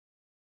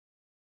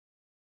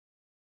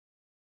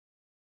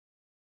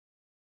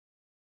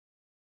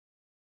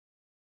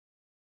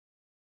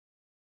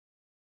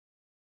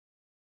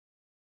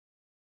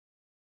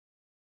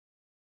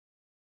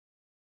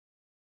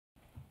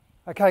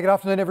Okay, good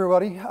afternoon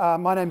everybody.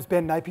 My name's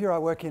Ben Napier. I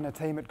work in a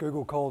team at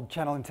Google called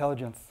Channel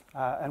Intelligence,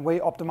 and we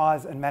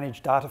optimise and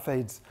manage data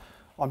feeds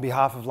on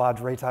behalf of large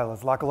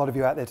retailers, like a lot of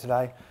you out there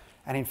today,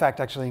 and in fact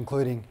actually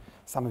including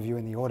some of you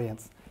in the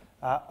audience.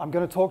 I'm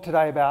going to talk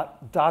today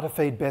about data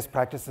feed best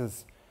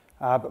practices,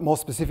 but more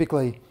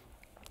specifically,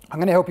 I'm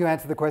going to help you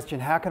answer the question,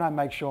 how can I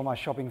make sure my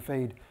shopping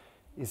feed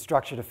is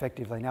structured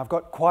effectively? Now, I've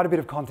got quite a bit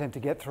of content to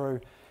get through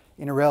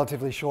in a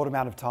relatively short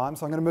amount of time,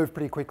 so I'm going to move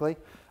pretty quickly.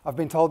 I've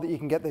been told that you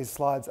can get these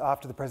slides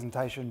after the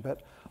presentation,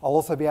 but I'll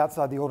also be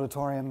outside the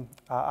auditorium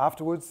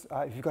afterwards.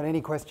 If you've got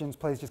any questions,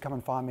 please just come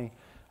and find me,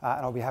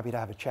 and I'll be happy to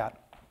have a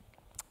chat.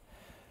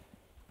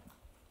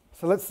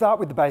 So let's start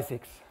with the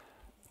basics.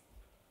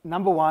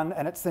 Number one,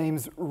 and it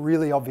seems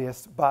really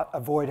obvious, but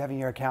avoid having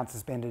your account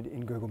suspended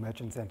in Google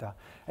Merchant Center.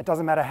 It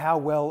doesn't matter how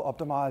well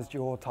optimized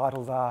your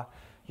titles are,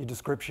 your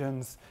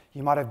descriptions,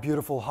 you might have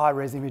beautiful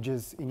high-res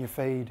images in your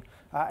feed,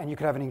 and you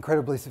could have an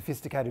incredibly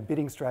sophisticated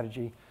bidding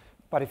strategy.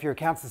 But if your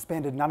account's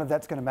suspended, none of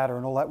that's going to matter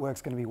and all that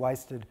work's going to be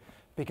wasted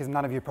because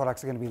none of your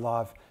products are going to be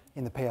live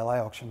in the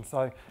PLA auction.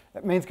 So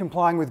it means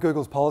complying with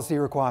Google's policy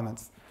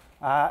requirements.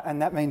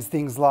 And that means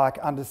things like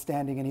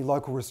understanding any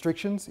local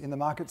restrictions in the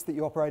markets that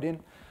you operate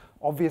in.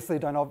 Obviously,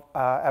 don't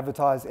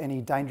advertise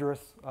any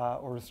dangerous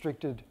or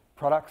restricted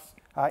products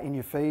in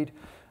your feed.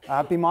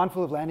 Be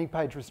mindful of landing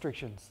page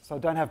restrictions. So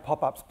don't have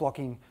pop-ups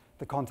blocking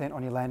the content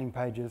on your landing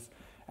pages.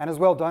 And as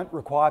well, don't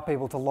require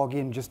people to log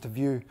in just to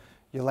view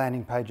your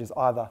landing pages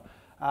either.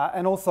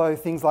 And also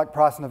things like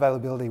price and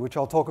availability, which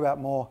I'll talk about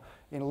more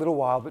in a little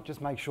while, but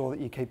just make sure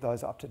that you keep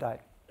those up to date.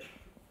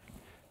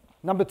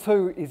 Number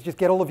two is just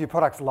get all of your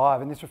products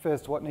live, and this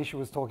refers to what Nisha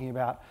was talking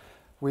about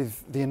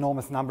with the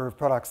enormous number of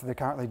products that are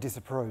currently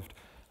disapproved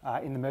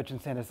in the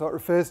Merchant Center. So it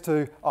refers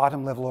to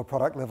item level or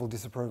product level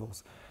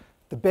disapprovals.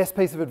 The best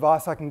piece of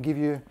advice I can give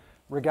you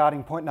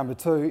regarding point number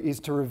two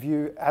is to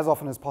review as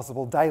often as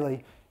possible,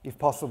 daily if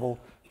possible,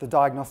 the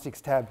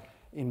Diagnostics tab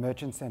in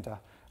Merchant Center.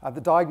 The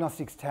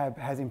Diagnostics tab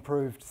has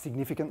improved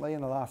significantly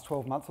in the last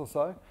 12 months or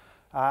so.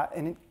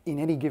 And in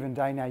any given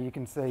day now, you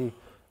can see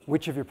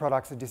which of your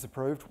products are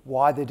disapproved,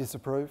 why they're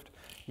disapproved.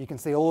 You can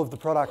see all of the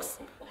products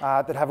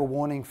that have a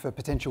warning for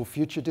potential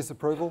future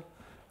disapproval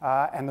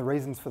and the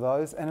reasons for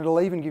those. And it'll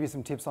even give you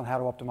some tips on how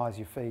to optimize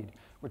your feed,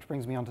 which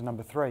brings me on to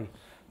number three,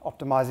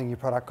 optimizing your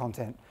product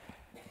content.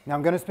 Now,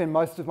 I'm going to spend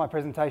most of my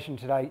presentation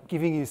today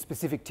giving you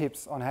specific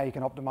tips on how you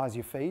can optimize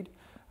your feed.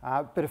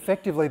 But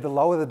effectively, the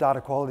lower the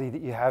data quality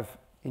that you have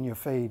in your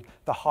feed,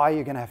 the higher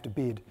you're going to have to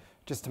bid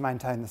just to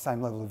maintain the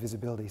same level of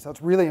visibility. So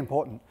it's really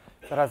important,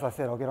 but as I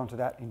said, I'll get onto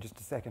that in just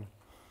a second.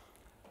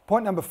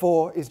 Point number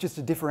four is just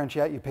to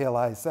differentiate your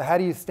PLAs. So how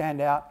do you stand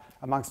out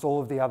amongst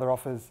all of the other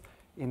offers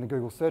in the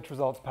Google search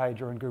results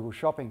page or in Google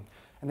Shopping?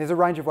 And there's a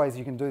range of ways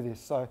you can do this.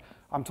 So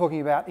I'm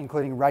talking about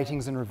including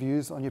ratings and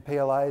reviews on your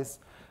PLAs,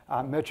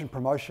 merchant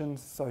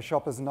promotions, so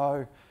shoppers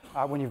know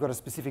when you've got a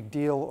specific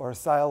deal or a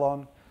sale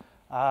on,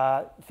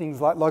 things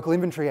like local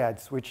inventory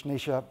ads, which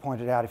Nisha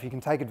pointed out. If you can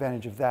take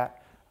advantage of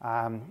that,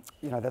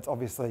 that's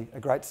obviously a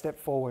great step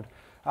forward.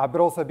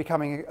 But also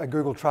becoming a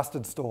Google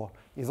trusted store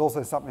is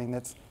also something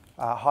that's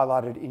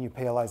highlighted in your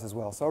PLAs as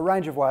well. So a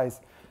range of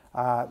ways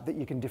that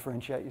you can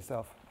differentiate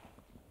yourself.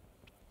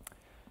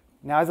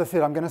 Now, as I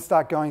said, I'm going to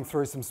start going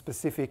through some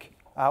specific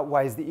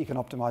ways that you can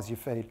optimize your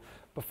feed.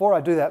 Before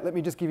I do that, let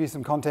me just give you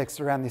some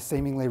context around this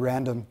seemingly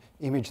random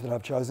image that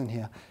I've chosen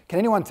here. Can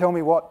anyone tell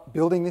me what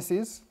building this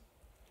is?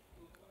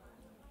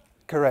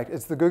 Correct.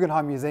 It's the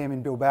Guggenheim Museum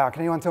in Bilbao.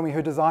 Can anyone tell me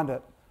who designed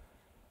it?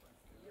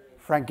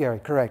 Frank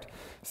Gehry, correct.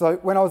 So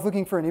when I was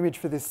looking for an image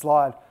for this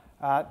slide,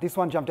 this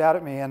one jumped out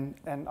at me and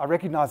I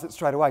recognised it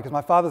straight away because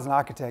my father's an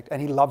architect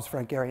and he loves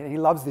Frank Gehry and he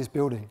loves this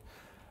building.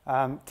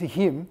 To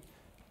him,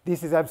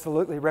 this is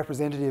absolutely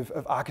representative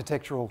of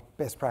architectural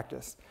best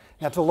practice.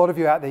 Now, to a lot of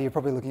you out there, you're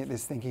probably looking at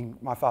this thinking,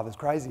 my father's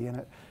crazy,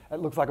 and it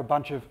looks like a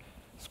bunch of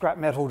scrap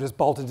metal just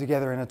bolted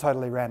together in a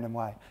totally random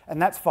way.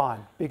 And that's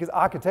fine, because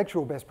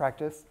architectural best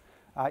practice,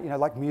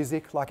 like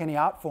music, like any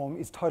art form,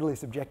 is totally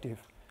subjective.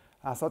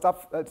 So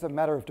it's a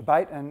matter of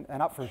debate and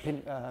up for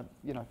opinion.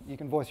 You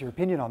can voice your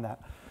opinion on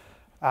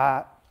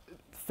that.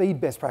 Feed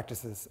best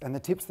practices and the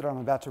tips that I'm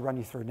about to run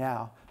you through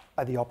now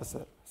are the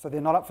opposite. So they're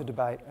not up for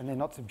debate and they're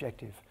not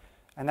subjective.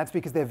 And that's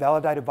because they're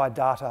validated by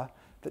data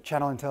that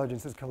Channel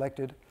Intelligence has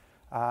collected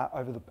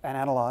and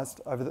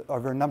analysed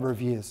over a number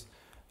of years.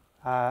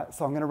 So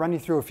I'm going to run you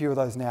through a few of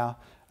those now.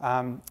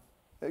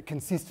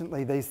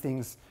 Consistently, these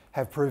things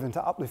have proven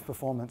to uplift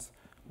performance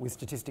with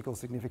statistical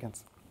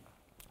significance.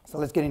 So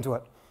let's get into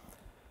it.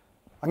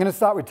 I'm going to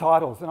start with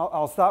titles, and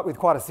I'll start with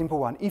quite a simple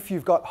one. If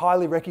you've got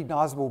highly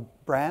recognisable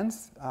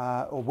brands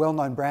or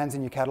well-known brands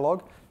in your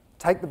catalogue,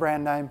 take the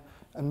brand name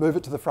and move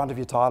it to the front of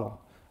your title.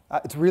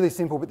 It's really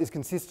simple, but this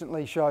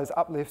consistently shows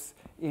uplifts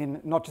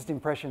in not just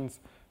impressions,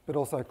 but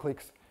also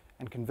clicks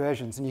and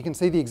conversions. And you can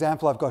see the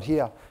example I've got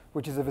here,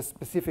 which is of a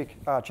specific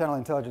Channel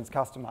Intelligence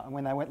customer. And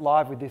when they went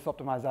live with this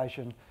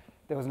optimization,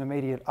 there was an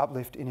immediate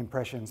uplift in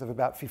impressions of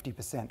about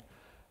 50%.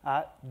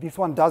 This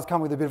one does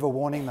come with a bit of a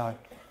warning though.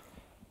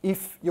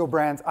 If your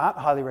brands aren't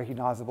highly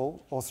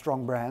recognizable or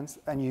strong brands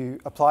and you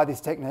apply this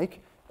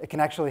technique, it can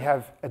actually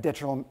have a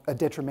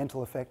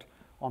detrimental effect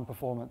on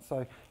performance.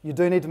 So you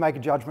do need to make a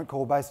judgment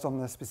call based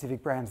on the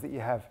specific brands that you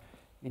have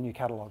in your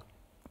catalogue.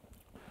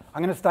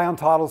 I'm going to stay on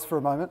titles for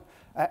a moment,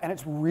 and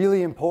it's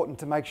really important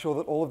to make sure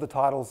that all of the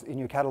titles in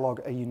your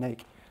catalogue are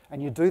unique.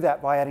 And you do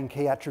that by adding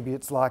key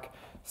attributes like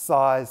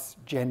size,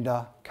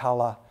 gender,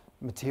 colour,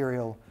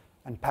 material,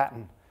 and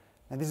pattern.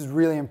 And this is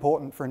really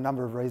important for a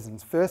number of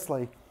reasons.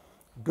 Firstly,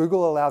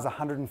 Google allows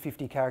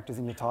 150 characters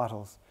in your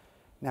titles.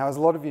 Now, as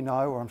a lot of you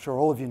know, or I'm sure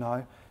all of you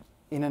know,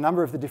 in a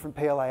number of the different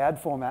PLA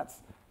ad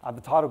formats,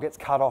 the title gets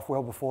cut off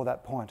well before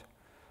that point.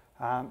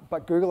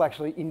 But Google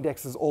actually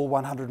indexes all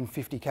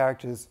 150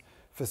 characters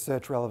for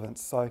search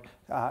relevance. So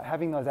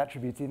having those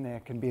attributes in there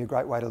can be a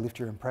great way to lift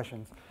your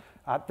impressions.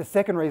 The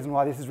second reason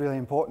why this is really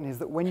important is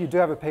that when you do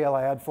have a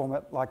PLA ad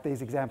format like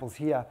these examples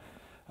here,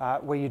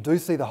 where you do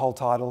see the whole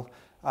title,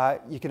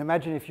 you can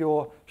imagine if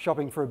you're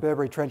shopping for a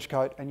Burberry trench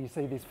coat and you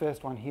see this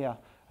first one here,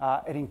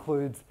 it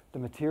includes the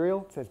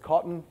material, it says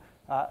cotton,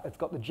 it's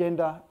got the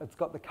gender, it's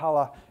got the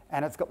colour,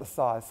 and it's got the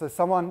size. So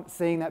someone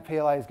seeing that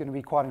PLA is going to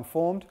be quite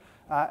informed,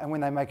 and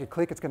when they make a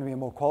click, it's going to be a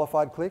more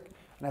qualified click,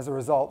 and as a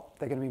result,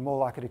 they're going to be more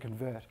likely to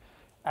convert.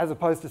 As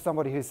opposed to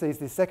somebody who sees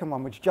this second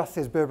one, which just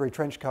says Burberry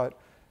trench coat,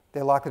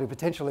 they're likely to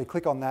potentially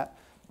click on that,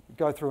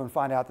 go through and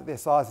find out that their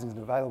size isn't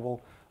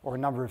available, or a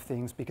number of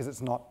things because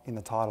it's not in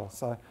the title.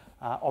 So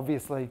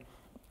obviously,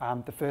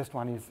 the first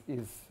one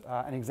is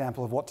an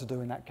example of what to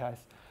do in that case.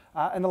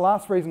 And the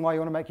last reason why you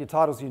want to make your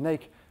titles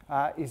unique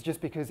is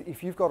just because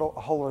if you've got a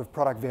whole lot of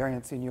product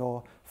variants in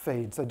your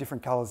feed, so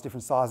different colours,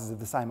 different sizes of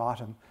the same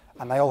item,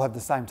 and they all have the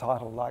same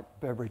title, like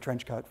Burberry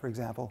trench coat, for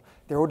example,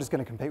 they're all just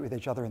going to compete with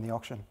each other in the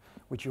auction,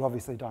 which you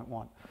obviously don't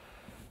want.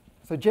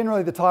 So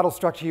generally, the title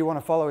structure you want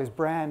to follow is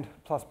brand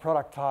plus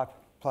product type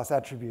plus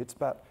attributes,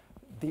 but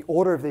the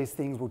order of these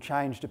things will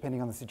change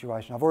depending on the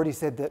situation. I've already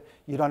said that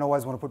you don't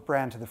always want to put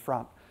brand to the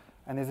front,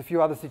 and there's a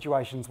few other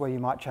situations where you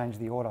might change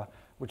the order,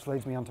 which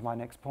leads me on to my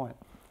next point.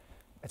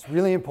 It's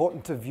really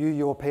important to view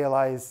your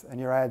PLAs and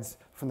your ads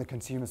from the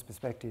consumer's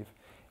perspective.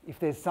 If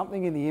there's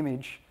something in the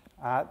image,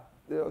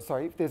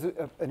 if there's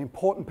an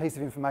important piece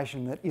of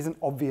information that isn't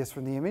obvious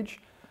from the image,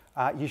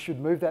 you should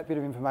move that bit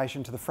of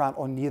information to the front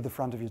or near the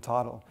front of your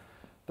title.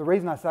 The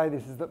reason I say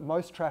this is that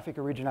most traffic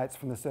originates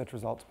from the search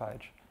results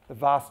page. The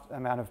vast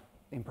amount of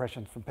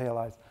impressions from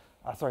PLAs,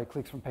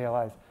 clicks from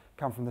PLAs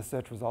come from the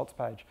search results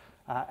page.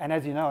 And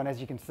as you know, and as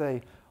you can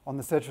see, on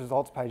the search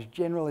results page,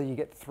 generally you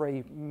get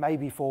 3,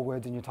 maybe 4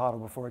 words in your title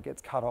before it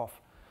gets cut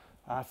off.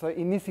 So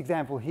in this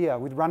example here,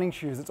 with running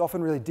shoes, it's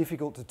often really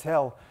difficult to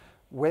tell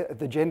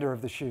the gender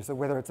of the shoe, so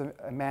whether it's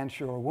a man's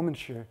shoe or a woman's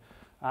shoe.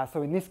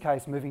 So in this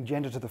case, moving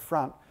gender to the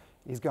front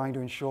is going to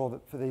ensure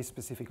that for these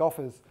specific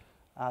offers,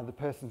 the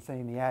person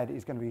seeing the ad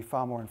is going to be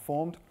far more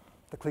informed,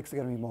 the clicks are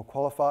going to be more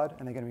qualified,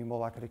 and they're going to be more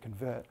likely to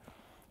convert.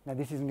 Now,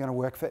 this isn't going to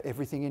work for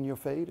everything in your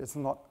feed. It's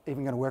not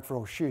even going to work for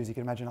all shoes. You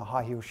can imagine a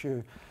high heel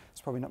shoe.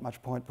 It's probably not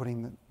much point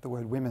putting the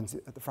word women's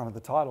at the front of the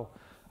title.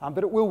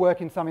 But it will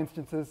work in some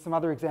instances. Some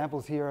other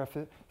examples here are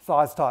for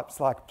size types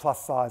like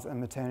plus size and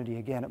maternity.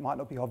 Again, it might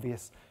not be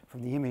obvious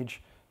from the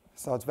image,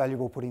 so it's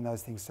valuable putting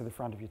those things to the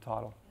front of your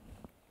title.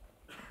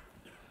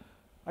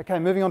 Okay,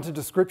 moving on to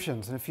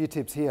descriptions and a few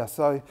tips here.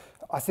 So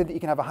I said that you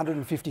can have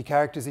 150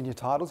 characters in your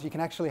titles. You can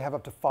actually have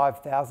up to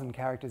 5,000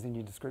 characters in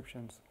your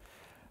descriptions.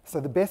 So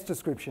the best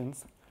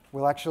descriptions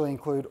will actually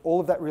include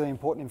all of that really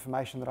important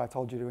information that I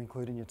told you to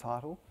include in your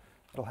title.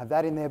 It'll have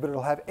that in there, but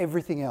it'll have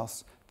everything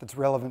else that's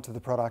relevant to the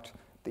product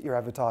that you're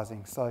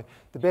advertising. So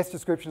the best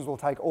descriptions will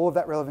take all of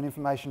that relevant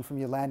information from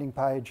your landing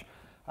page,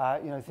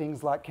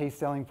 things like key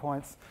selling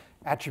points,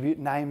 attribute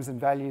names and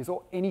values,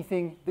 or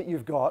anything that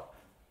you've got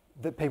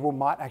that people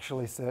might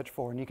actually search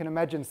for. And you can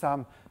imagine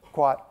some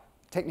quite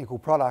technical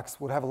products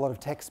would have a lot of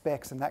tech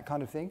specs and that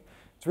kind of thing.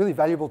 It's really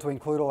valuable to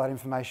include all that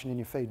information in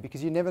your feed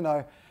because you never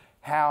know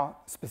how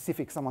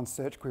specific someone's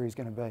search query is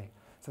going to be.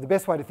 So the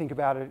best way to think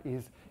about it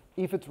is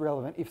if it's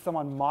relevant, if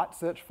someone might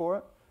search for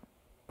it,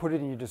 put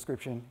it in your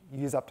description,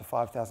 use up to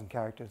 5,000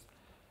 characters.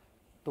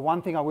 The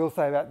one thing I will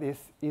say about this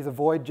is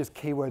avoid just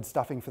keyword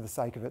stuffing for the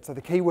sake of it. So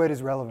the keyword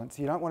is relevant.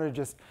 So you don't want to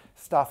just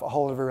stuff a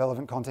whole lot of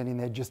irrelevant content in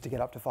there just to get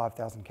up to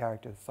 5,000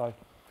 characters. So,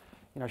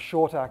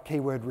 shorter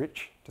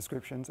keyword-rich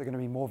descriptions are going to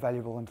be more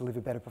valuable and deliver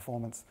better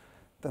performance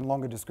than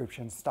longer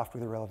descriptions stuffed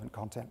with irrelevant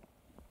content.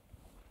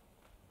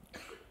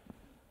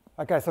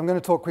 Okay, so I'm going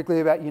to talk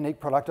quickly about unique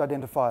product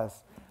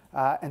identifiers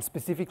and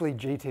specifically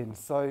GTINs.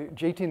 So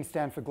GTINs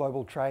stand for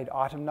Global Trade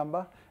Item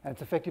Number, and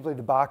it's effectively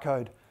the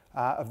barcode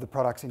of the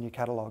products in your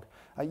catalogue.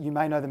 You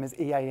may know them as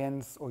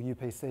EANs or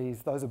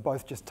UPCs. Those are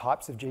both just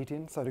types of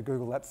GTIN, so to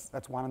Google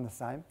that's one and the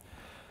same.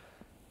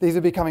 These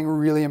are becoming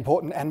really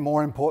important and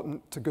more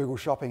important to Google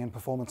Shopping and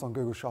performance on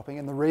Google Shopping,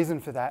 and the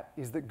reason for that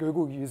is that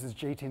Google uses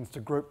GTINs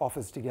to group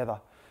offers together.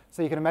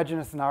 So you can imagine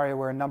a scenario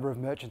where a number of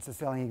merchants are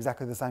selling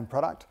exactly the same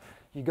product.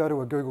 You go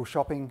to a Google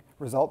Shopping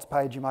results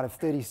page, you might have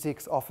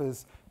 36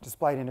 offers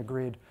displayed in a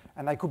grid,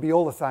 and they could be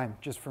all the same,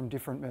 just from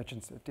different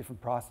merchants at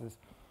different prices.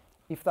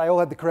 If they all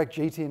had the correct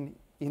GTIN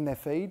in their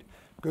feed,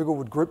 Google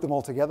would group them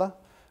all together,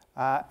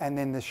 and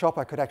then the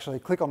shopper could actually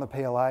click on the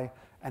PLA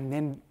and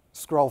then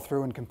scroll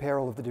through and compare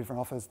all of the different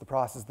offers, the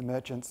prices, the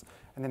merchants,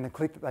 and then the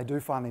click that they do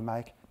finally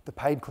make, the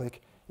paid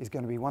click, is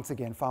going to be once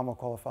again far more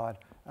qualified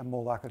and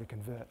more likely to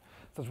convert.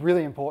 So it's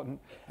really important,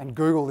 and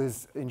Google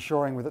is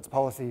ensuring with its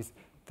policies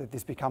that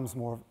this becomes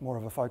more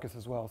of a focus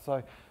as well.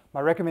 So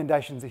my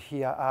recommendations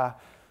here are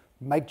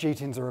make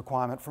GTINs a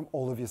requirement from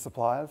all of your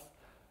suppliers.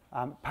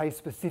 Pay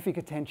specific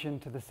attention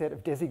to the set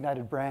of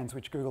designated brands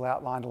which Google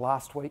outlined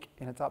last week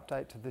in its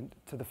update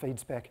to the feed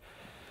spec.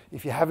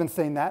 If you haven't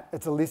seen that,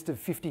 it's a list of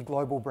 50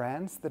 global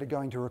brands that are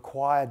going to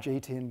require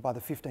GTIN by the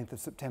 15th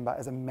of September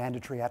as a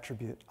mandatory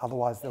attribute.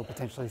 Otherwise, they'll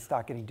potentially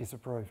start getting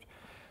disapproved.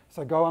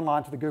 So go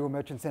online to the Google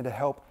Merchant Center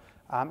help,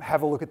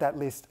 have a look at that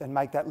list and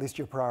make that list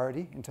your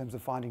priority in terms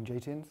of finding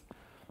GTINs.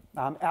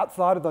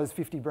 Outside of those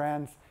 50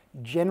 brands,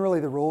 generally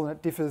the rule, and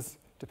it differs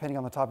depending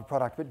on the type of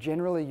product, but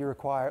generally you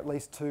require at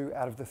least 2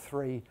 out of the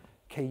 3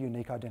 key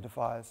unique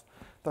identifiers.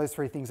 Those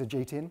 3 things are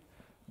GTIN,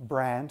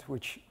 brand,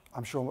 which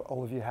I'm sure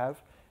all of you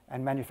have,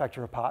 and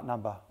manufacturer part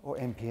number, or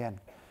MPN.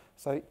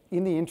 So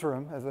in the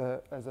interim, as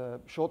a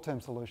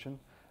short-term solution,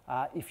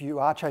 if you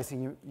are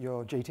chasing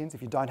your GTINs,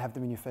 if you don't have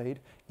them in your feed,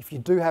 if you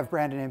do have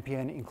brand and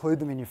MPN, include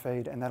them in your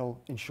feed, and that'll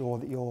ensure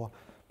that your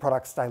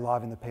products stay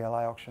live in the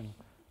PLA auction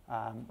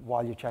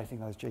while you're chasing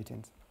those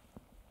GTINs.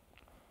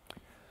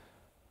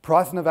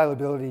 Price and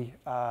availability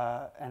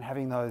and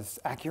having those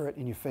accurate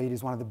in your feed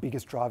is one of the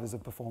biggest drivers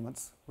of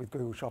performance with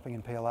Google Shopping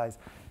and PLAs.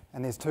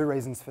 And there's 2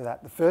 reasons for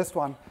that. The first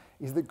one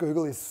is that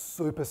Google is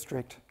super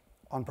strict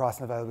on price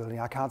and availability.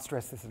 I can't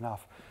stress this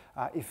enough.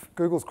 If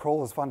Google's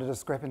crawlers find a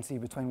discrepancy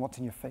between what's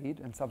in your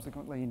feed and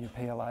subsequently in your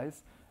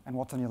PLAs and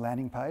what's on your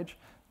landing page,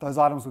 those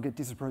items will get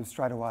disapproved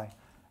straight away.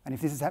 And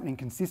if this is happening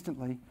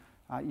consistently,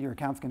 your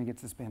account's going to get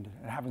suspended.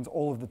 It happens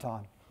all of the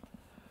time.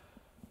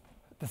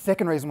 The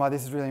second reason why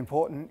this is really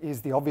important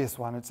is the obvious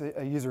one. It's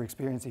a user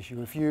experience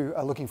issue. If you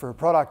are looking for a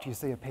product, you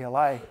see a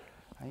PLA,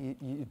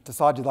 you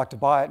decide you'd like to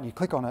buy it and you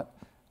click on it,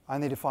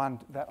 only to find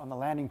that on the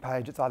landing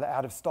page it's either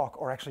out of stock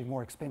or actually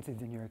more expensive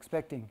than you're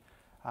expecting.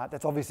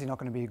 That's obviously not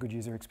going to be a good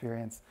user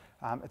experience.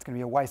 It's going to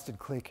be a wasted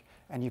click,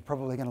 and you're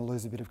probably going to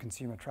lose a bit of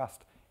consumer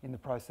trust in the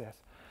process.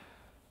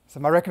 So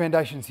my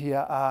recommendations here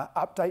are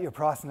update your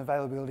price and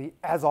availability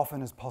as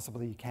often as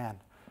possibly you can.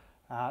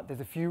 There's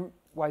a few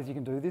ways you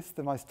can do this.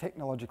 The most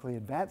technologically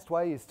advanced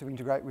way is to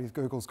integrate with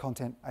Google's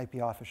Content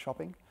API for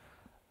shopping.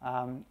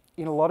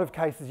 In a lot of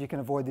cases, you can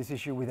avoid this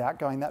issue without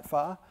going that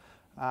far,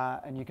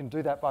 and you can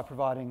do that by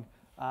providing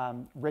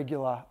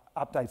regular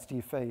updates to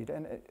your feed.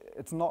 And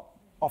it's not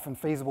often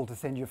feasible to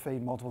send your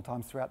feed multiple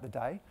times throughout the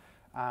day,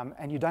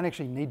 and you don't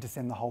actually need to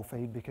send the whole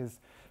feed because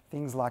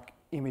things like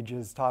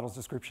images, titles,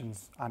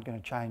 descriptions aren't going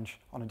to change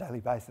on a daily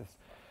basis.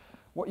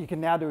 What you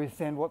can now do is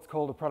send what's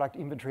called a product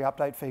inventory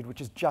update feed,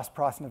 which is just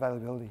price and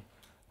availability.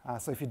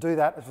 So if you do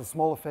that, it's a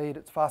smaller feed,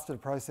 it's faster to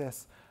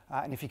process,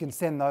 and if you can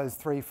send those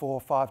 3, 4,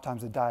 5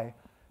 times a day,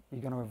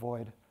 you're going to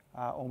avoid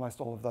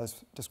almost all of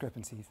those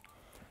discrepancies.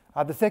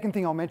 The second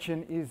thing I'll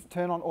mention is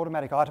turn on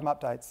automatic item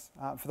updates.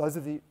 For those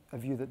of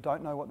you that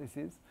don't know what this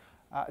is,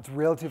 it's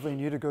relatively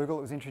new to Google.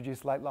 It was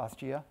introduced late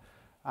last year.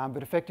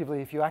 But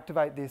effectively, if you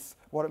activate this,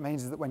 what it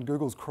means is that when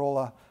Google's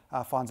crawler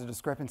finds a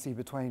discrepancy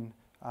between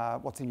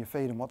what's in your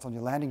feed and what's on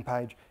your landing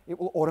page, it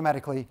will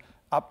automatically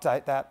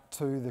update that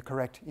to the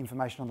correct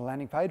information on the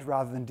landing page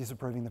rather than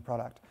disapproving the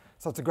product.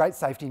 So it's a great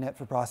safety net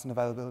for price and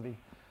availability.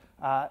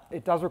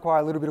 It does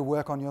require a little bit of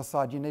work on your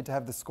side. You need to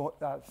have the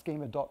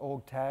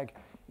schema.org tag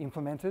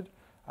implemented.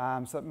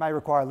 So it may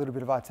require a little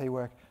bit of IT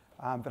work,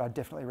 but I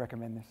definitely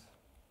recommend this.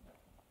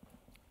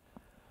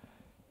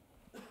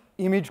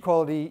 Image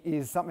quality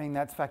is something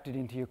that's factored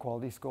into your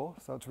quality score,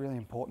 so it's really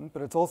important,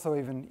 but it's also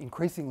even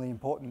increasingly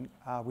important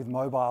with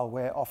mobile,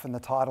 where often the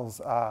titles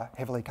are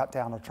heavily cut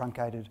down or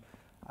truncated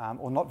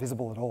or not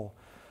visible at all.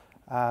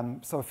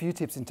 So a few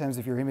tips in terms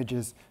of your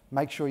images: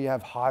 make sure you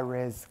have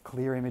high-res,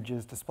 clear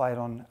images displayed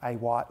on a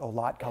white or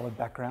light-coloured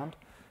background.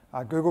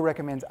 Google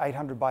recommends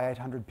 800 by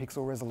 800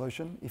 pixel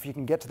resolution. If you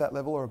can get to that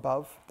level or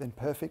above, then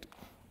perfect.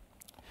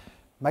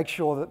 Make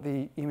sure that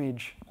the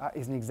image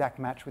is an exact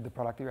match with the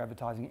product that you're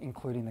advertising,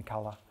 including the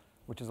colour,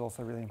 which is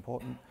also really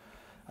important.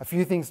 A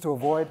few things to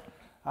avoid: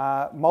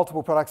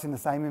 multiple products in the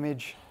same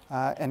image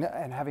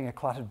and having a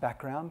cluttered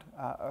background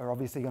are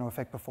obviously going to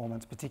affect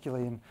performance,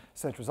 particularly in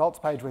search results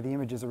page where the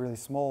images are really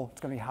small.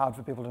 It's going to be hard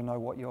for people to know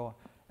what you're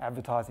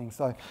advertising.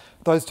 So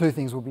those 2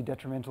 things will be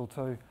detrimental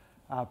to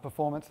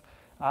performance.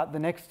 The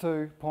next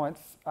 2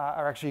 points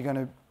are actually going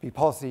to be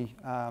policy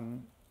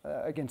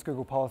against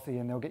Google policy,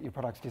 and they'll get your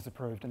products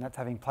disapproved, and that's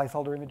having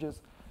placeholder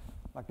images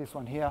like this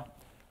one here,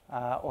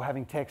 or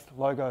having text,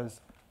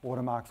 logos,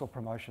 watermarks, or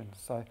promotions.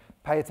 So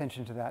pay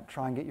attention to that.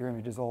 Try and get your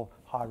images all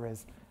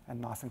high-res and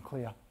nice and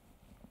clear.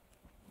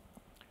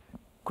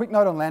 Quick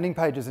note on landing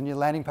pages and your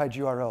landing page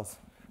URLs.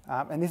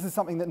 And this is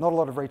something that not a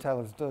lot of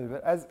retailers do,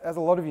 but as a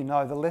lot of you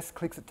know, the less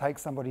clicks it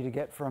takes somebody to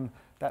get from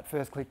that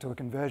first click to a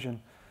conversion,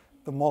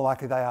 the more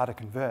likely they are to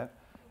convert.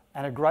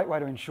 And a great way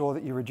to ensure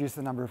that you reduce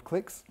the number of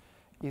clicks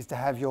is to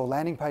have your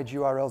landing page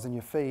URLs in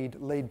your feed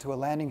lead to a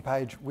landing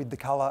page with the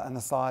color and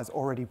the size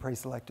already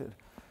pre-selected.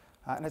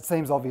 And it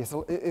seems obvious.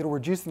 It'll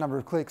reduce the number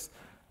of clicks,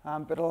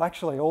 but it'll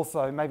actually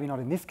also, maybe not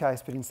in this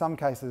case, but in some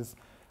cases,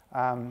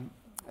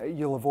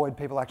 you'll avoid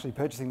people actually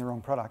purchasing the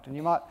wrong product. And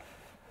you might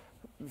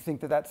think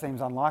that that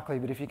seems unlikely,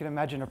 but if you can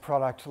imagine a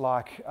product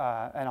like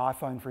an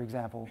iPhone, for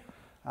example,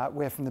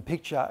 where from the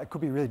picture it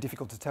could be really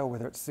difficult to tell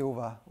whether it's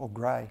silver or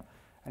grey.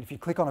 And if you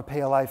click on a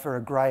PLA for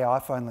a grey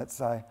iPhone, let's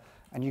say,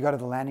 and you go to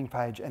the landing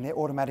page and their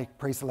automatic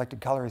pre-selected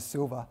colour is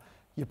silver,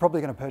 you're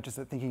probably going to purchase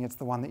it thinking it's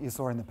the one that you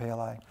saw in the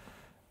PLA.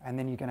 And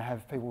then you're going to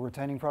have people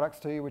returning products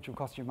to you, which will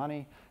cost you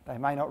money. They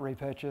may not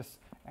repurchase,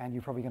 and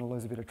you're probably going to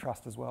lose a bit of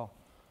trust as well.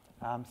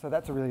 So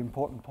that's a really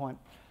important point.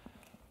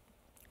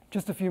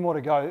 Just a few more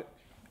to go.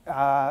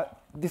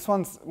 This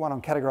one's one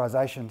on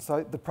categorization.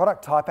 So the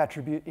product type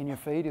attribute in your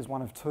feed is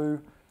one of two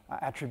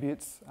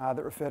attributes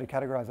that refer to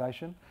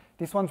categorization.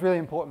 This one's really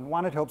important.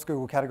 One, it helps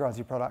Google categorize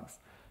your products.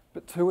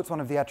 But two, it's one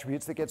of the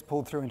attributes that gets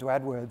pulled through into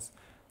AdWords.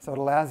 So it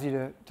allows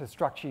you to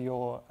structure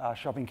your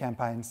shopping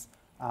campaigns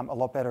a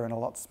lot better and a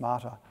lot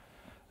smarter.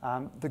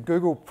 The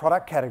Google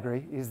product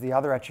category is the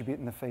other attribute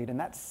in the feed, and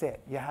that's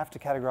set. You have to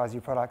categorize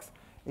your products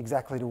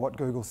exactly to what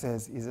Google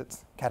says is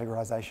its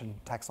categorization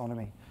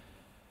taxonomy.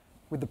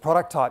 With the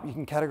product type, you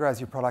can categorize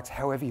your products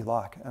however you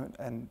like,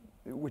 and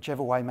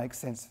whichever way makes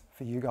sense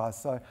for you guys.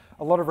 So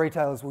a lot of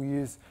retailers will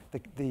use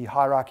the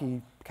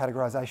hierarchy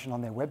categorization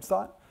on their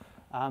website,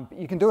 but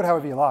you can do it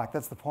however you like,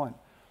 that's the point.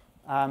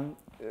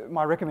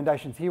 My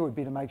recommendations here would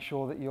be to make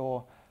sure that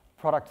your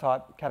product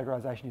type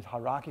categorization is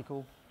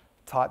hierarchical,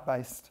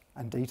 type-based,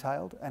 and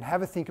detailed, and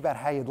have a think about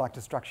how you'd like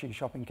to structure your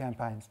shopping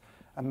campaigns,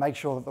 and make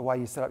sure that the way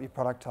you set up your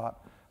product type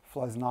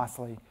flows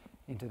nicely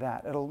into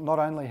that. It'll not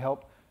only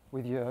help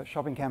with your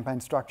shopping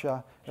campaign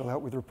structure, it'll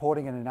help with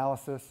reporting and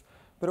analysis,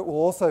 but it will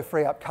also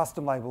free up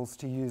custom labels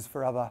to use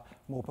for other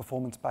more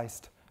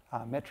performance-based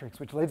metrics,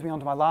 which leads me on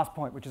to my last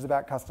point, which is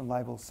about custom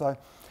labels. So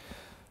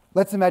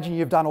let's imagine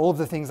you've done all of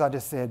the things I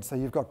just said. So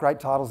you've got great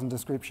titles and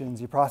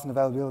descriptions, your price and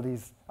availability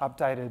is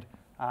updated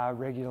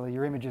regularly,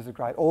 your images are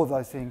great, all of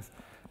those things.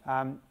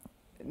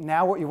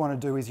 Now what you want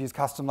to do is use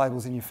custom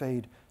labels in your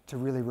feed to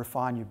really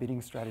refine your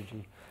bidding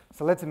strategy.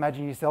 So let's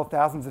imagine you sell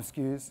thousands of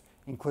SKUs,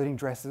 including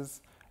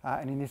dresses,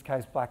 and in this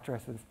case, black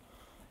dresses.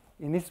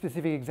 In this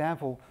specific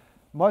example,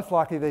 most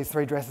likely these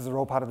three dresses are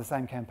all part of the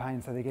same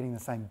campaign, so they're getting the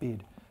same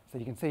bid. So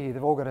you can see here,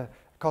 they've all got a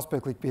cost per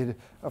click bid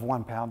of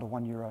 £1 or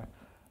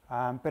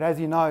 €1. But as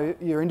you know,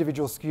 your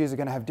individual SKUs are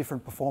going to have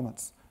different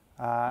performance.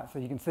 So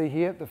you can see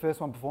here, the first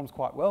one performs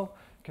quite well,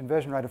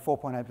 conversion rate of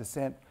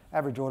 4.8%,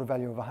 average order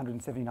value of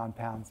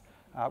 £179,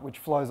 which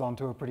flows on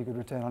to a pretty good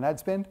return on ad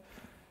spend.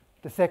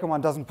 The second one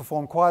doesn't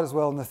perform quite as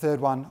well, and the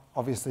third one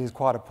obviously is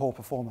quite a poor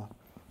performer.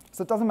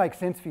 So it doesn't make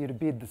sense for you to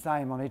bid the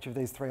same on each of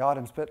these three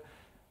items, but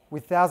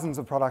with thousands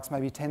of products,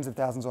 maybe tens of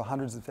thousands or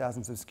hundreds of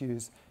thousands of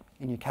SKUs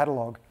in your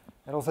catalogue,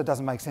 it also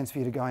doesn't make sense for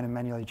you to go in and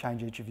manually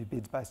change each of your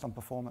bids based on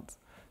performance.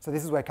 So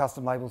this is where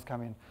custom labels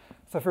come in.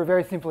 So for a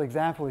very simple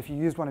example, if you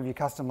used one of your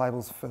custom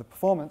labels for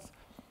performance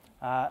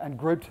and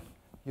grouped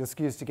your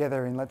SKUs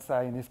together in, let's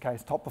say, in this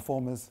case, top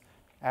performers,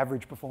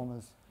 average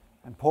performers,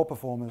 and poor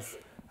performers,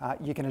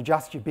 you can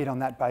adjust your bid on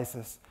that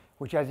basis,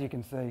 which, as you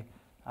can see,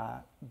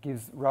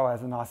 gives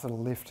ROAS a nice little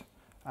lift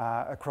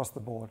across the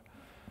board.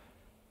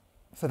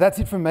 So that's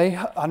it from me.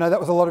 I know that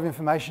was a lot of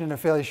information in a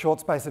fairly short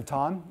space of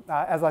time.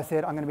 As I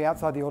said, I'm going to be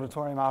outside the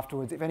auditorium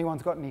afterwards. If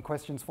anyone's got any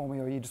questions for me,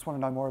 or you just want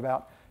to know more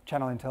about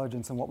channel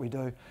intelligence and what we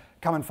do,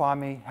 come and find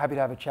me. Happy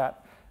to have a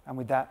chat. And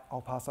with that, I'll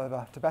pass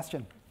over to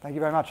Bastian. Thank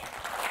you very much.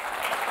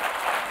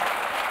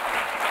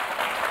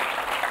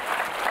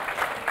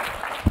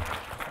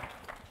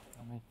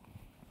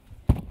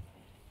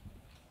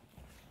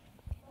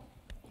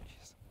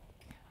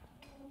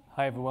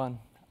 Hi everyone,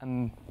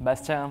 I'm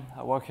Bastien.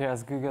 I work here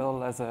at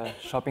Google as a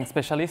shopping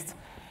specialist,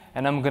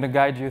 and I'm going to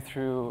guide you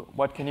through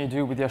what can you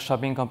do with your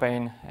shopping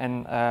campaign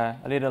and a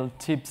little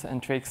tips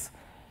and tricks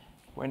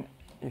when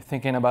you're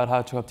thinking about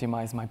how to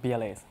optimize my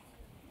PLAs.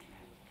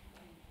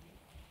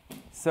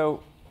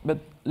 So, but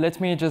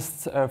let me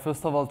just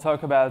first of all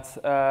talk about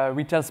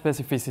retail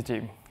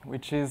specificity,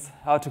 which is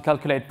how to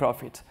calculate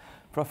profit.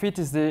 Profit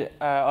is the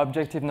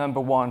objective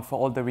number one for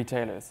all the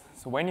retailers.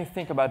 So when you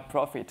think about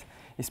profit,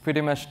 it's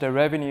pretty much the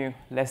revenue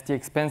less the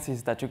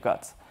expenses that you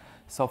got.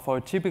 So for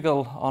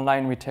typical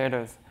online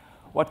retailers,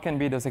 what can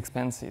be those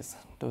expenses?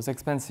 Those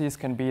expenses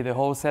can be the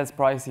wholesale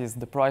prices,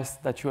 the price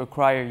that you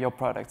acquire your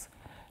products.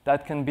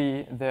 That can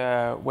be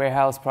the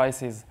warehouse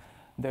prices,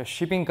 the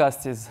shipping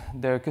costs,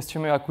 the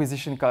customer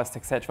acquisition costs,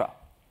 etc.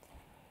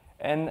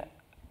 And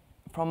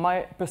from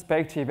my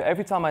perspective,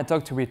 every time I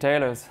talk to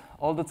retailers,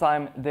 all the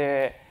time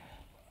they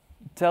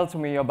tell to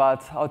me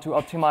about how to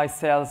optimize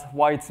sales,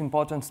 why it's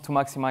important to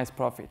maximize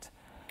profit.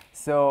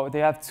 So they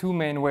have two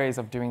main ways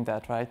of doing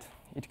that, right?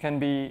 It can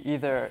be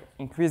either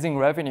increasing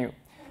revenue,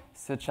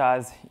 such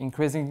as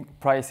increasing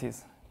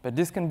prices, but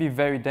this can be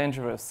very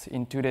dangerous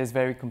in today's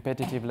very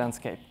competitive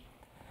landscape.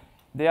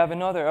 They have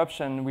another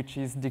option, which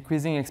is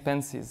decreasing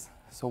expenses.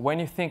 So when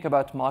you think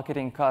about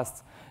marketing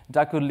costs,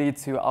 that could lead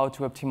to how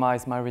to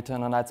optimize my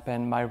return on ad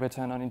spend, my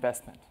return on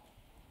investment.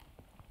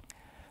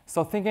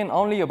 So thinking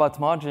only about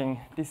margin,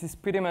 this is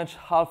pretty much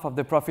half of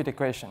the profit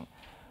equation.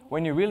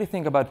 When you really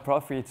think about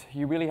profit,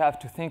 you really have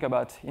to think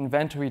about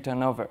inventory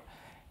turnover.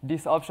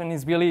 This option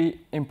is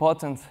really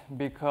important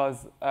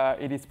because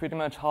it is pretty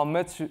much how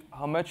much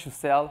you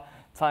sell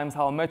times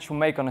how much you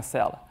make on a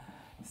sale.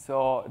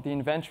 So the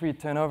inventory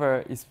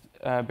turnover is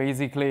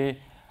basically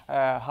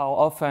how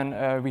often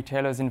a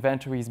retailer's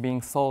inventory is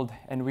being sold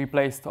and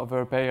replaced over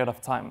a period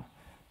of time.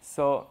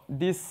 So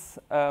this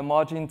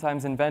margin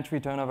times inventory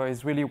turnover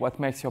is really what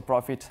makes your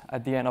profit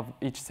at the end of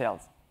each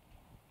sales.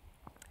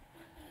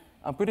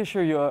 I'm pretty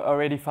sure you're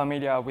already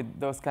familiar with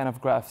those kind of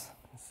graphs.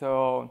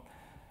 So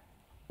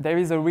there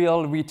is a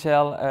real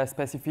retail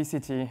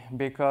specificity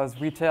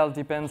because retail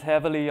depends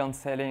heavily on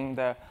selling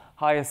the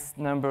highest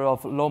number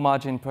of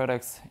low-margin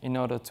products in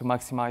order to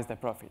maximize their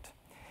profit.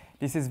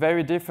 This is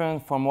very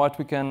different from what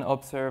we can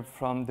observe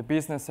from the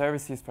business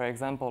services, for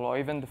example, or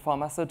even the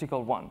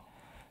pharmaceutical one.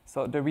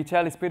 So the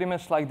retail is pretty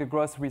much like the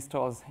grocery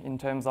stores in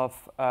terms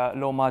of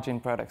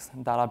low-margin products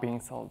that are being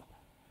sold.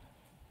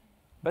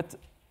 But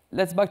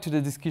let's back to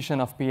the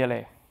discussion of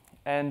PLA.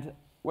 And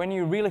when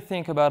you really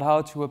think about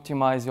how to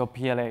optimize your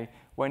PLA,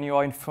 when you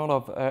are in front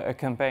of a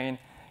campaign,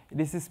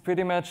 this is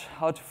pretty much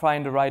how to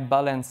find the right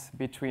balance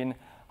between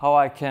how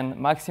I can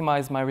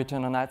maximize my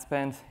return on ad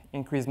spend,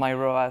 increase my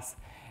ROAS,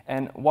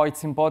 and why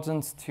it's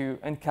important to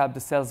uncap the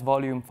sales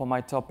volume for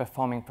my top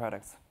performing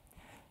products.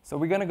 So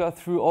we're going to go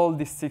through all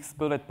these 6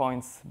 bullet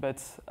points, but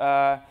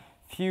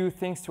few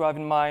things to have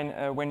in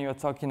mind when you're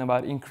talking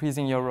about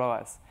increasing your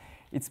ROAS.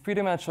 It's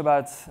pretty much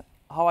about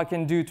how I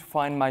can do to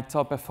find my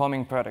top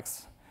performing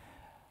products.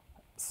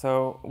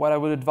 So what I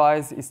would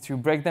advise is to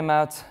break them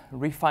out,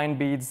 refine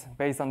bids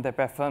based on their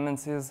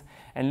performances,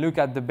 and look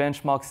at the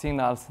benchmark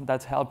signals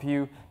that help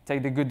you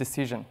take the good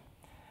decision.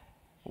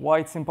 Why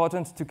it's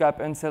important to cap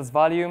unsales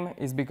volume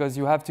is because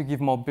you have to give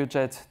more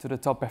budget to the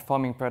top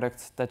performing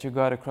products that you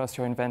got across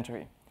your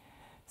inventory.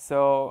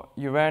 So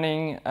you're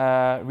running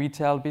a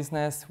retail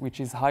business which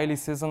is highly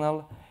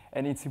seasonal,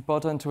 and it's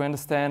important to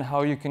understand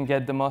how you can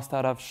get the most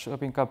out of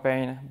shopping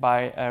campaign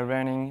by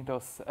running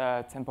those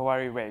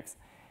temporary waves.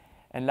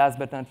 And last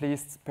but not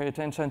least, pay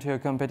attention to your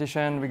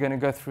competition. We're going to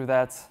go through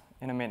that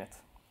in a minute.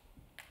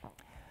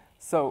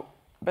 So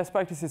best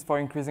practices for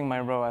increasing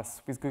my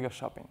ROAS with Google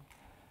Shopping.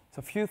 So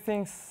a few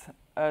things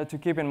to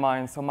keep in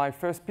mind. So my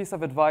first piece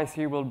of advice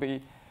here will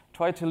be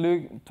try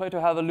to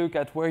have a look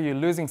at where you're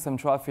losing some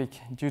traffic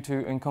due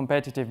to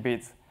uncompetitive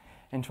bids.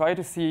 And try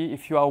to see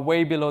if you are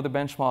way below the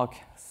benchmark.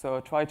 So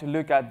try to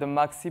look at the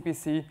max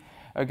CPC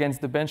against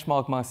the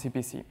benchmark max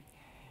CPC.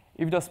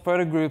 If those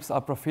product groups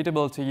are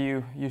profitable to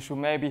you, you should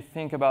maybe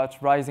think about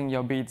raising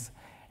your bids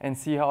and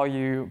see how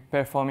you're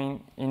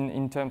performing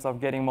in terms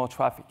of getting more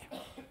traffic.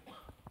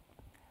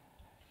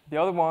 The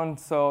other one,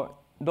 so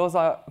those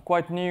are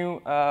quite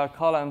new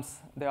columns.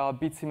 They are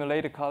bid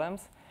simulator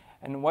columns.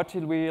 And what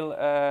it will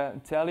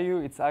tell you,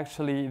 it's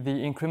actually the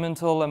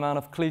incremental amount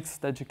of clicks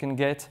that you can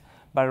get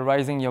by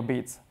raising your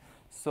bids.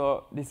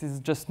 So this is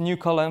just new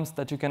columns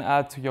that you can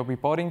add to your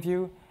reporting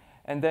view.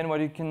 And then what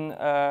you can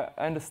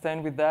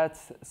understand with that,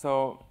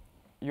 so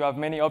you have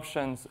many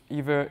options,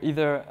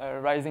 either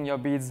raising your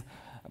bids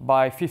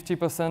by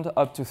 50%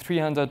 up to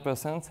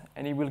 300%,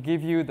 and it will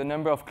give you the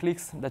number of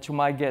clicks that you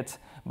might get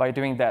by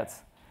doing that.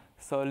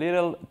 So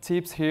little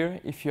tips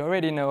here, if you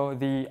already know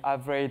the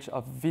average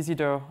of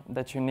visitor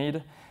that you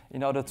need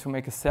in order to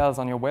make a sales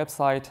on your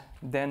website,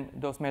 then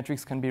those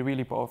metrics can be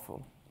really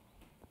powerful.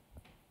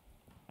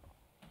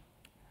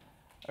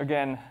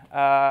 Again,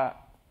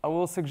 I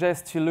will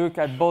suggest to look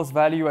at both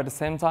value at the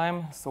same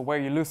time, so where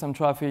you lose some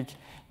traffic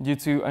due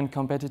to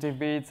uncompetitive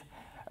bids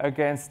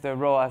against the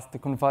ROAS, the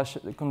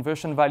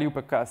conversion value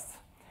per cost.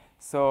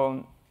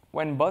 So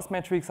when both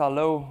metrics are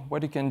low,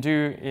 what you can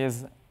do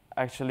is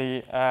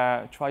actually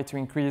try to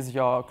increase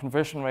your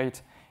conversion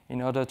rate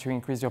in order to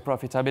increase your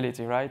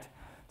profitability, right?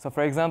 So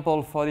for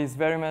example, for this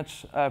very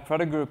much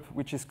product group,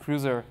 which is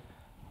cruiser,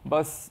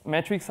 both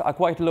metrics are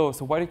quite low,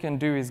 so what you can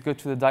do is go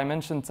to the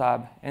dimension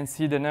tab and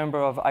see the number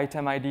of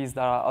item IDs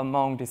that are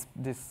among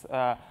this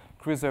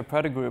cruiser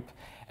product group.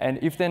 And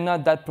if they're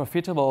not that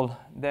profitable,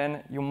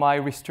 then you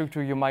might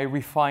restructure, you might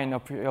refine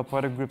your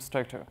product group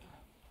structure.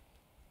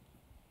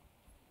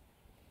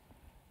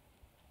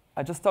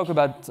 I just talked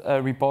about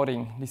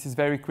reporting. This is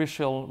very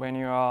crucial when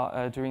you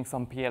are doing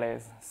some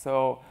PLAs.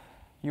 So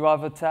you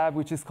have a tab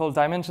which is called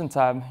Dimension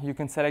tab. You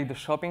can select the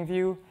shopping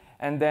view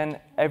and then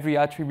every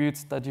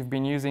attribute that you've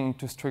been using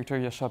to structure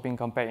your shopping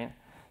campaign.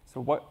 So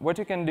what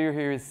you can do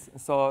here is,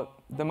 so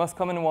the most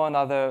common one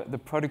are the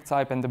product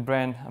type and the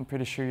brand. I'm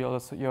pretty sure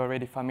you're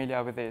already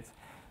familiar with it.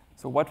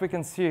 So what we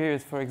can see here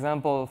is, for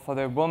example, for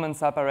the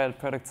women's apparel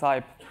product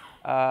type,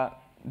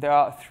 there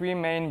are 3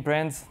 main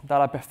brands that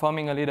are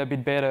performing a little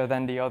bit better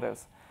than the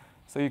others.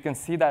 So you can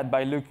see that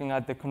by looking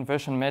at the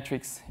conversion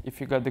metrics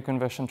if you got the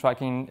conversion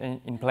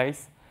tracking in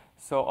place.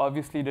 So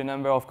obviously the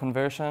number of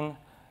conversion,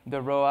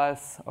 the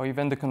ROAS, or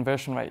even the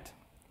conversion rate.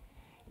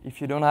 If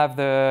you don't have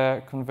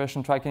the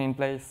conversion tracking in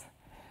place,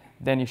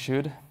 then you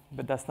should,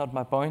 but that's not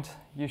my point.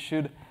 You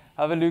should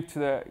have a look to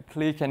the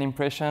click and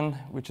impression,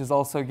 which is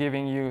also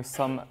giving you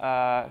some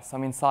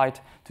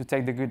insight to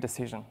take the good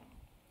decision.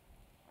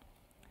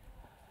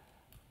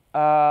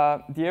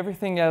 The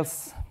everything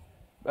else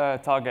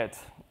target,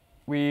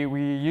 we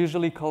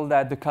usually call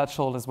that the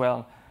catch-all as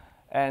well.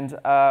 And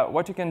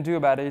what you can do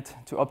about it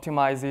to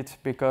optimize it,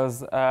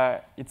 because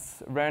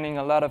it's driving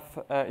a lot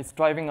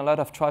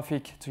of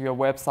traffic to your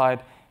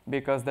website,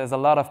 because there's a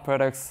lot of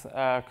products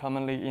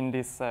commonly in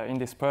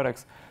these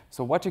products.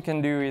 So what you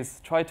can do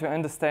is try to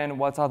understand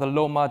what are the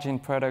low margin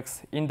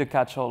products in the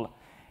catch-all,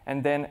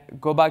 and then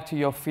go back to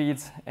your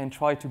feeds and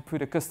try to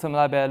put a custom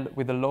label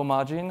with a low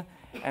margin,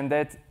 and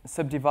then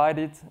subdivide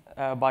it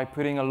by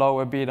putting a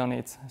lower bid on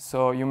it.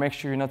 So you make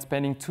sure you're not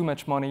spending too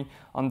much money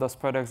on those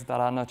products that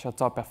are not your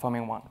top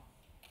performing one.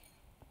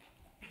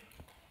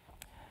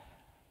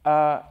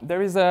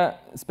 There is a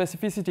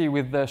specificity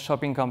with the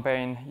shopping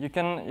campaign. You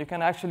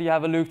can actually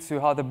have a look to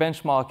how the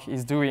benchmark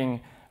is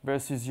doing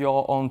versus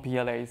your own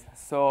PLAs.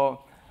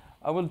 So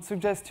I would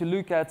suggest to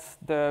look at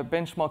the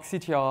benchmark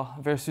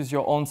CTR versus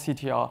your own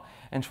CTR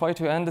and try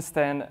to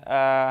understand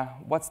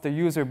what's the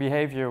user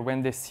behavior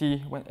when they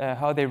see,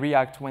 how they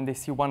react when they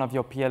see one of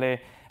your PLA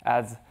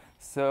ads.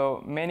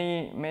 So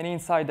many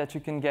insight that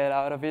you can get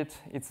out of it.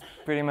 It's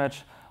pretty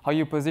much how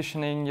you're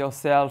positioning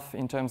yourself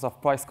in terms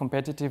of price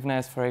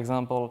competitiveness, for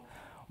example.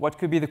 What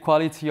could be the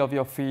quality of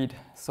your feed?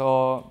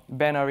 So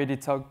Ben already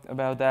talked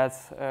about that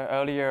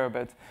earlier,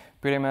 but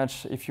pretty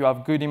much if you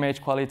have good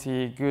image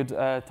quality, good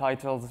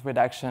titles,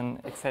 redaction,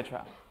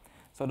 etc.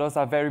 So those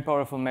are very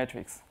powerful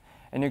metrics.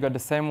 And you got the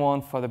same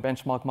one for the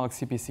benchmark mark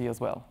CPC as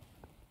well.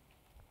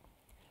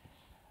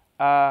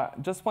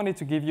 Just wanted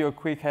to give you a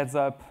quick heads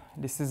up.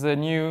 This is a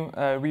new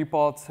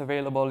report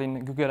available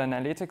in Google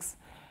Analytics.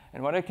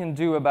 And what I can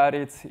do about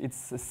it,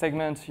 it's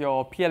segment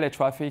your PLA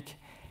traffic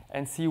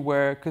and see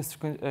where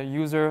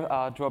users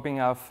are dropping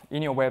off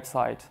in your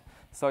website.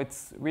 So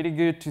it's really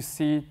good to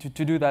see,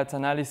 to do that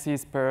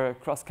analysis per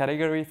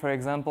cross-category, for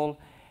example,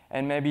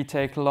 and maybe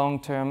take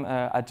long-term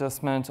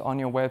adjustment on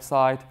your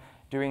website,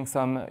 doing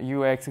some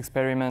UX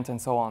experiment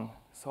and so on.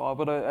 So I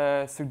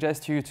would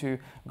suggest you to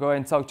go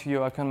and talk to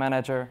your account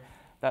manager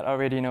that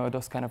already know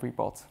those kind of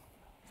reports.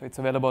 So it's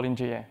available in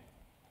GA.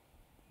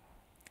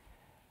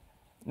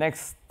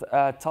 Next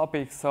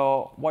topic,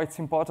 so why it's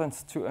important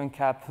to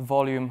uncap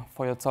volume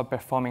for your top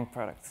performing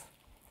products.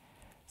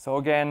 So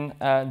again,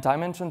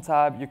 Dimension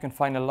tab, you can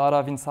find a lot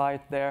of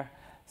insight there.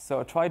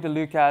 So try to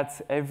look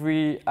at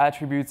every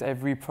attribute,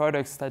 every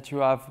products that you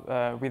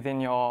have within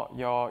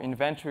your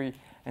inventory,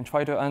 and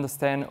try to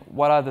understand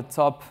what are the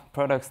top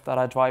products that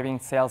are driving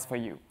sales for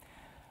you.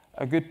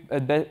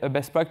 A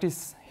best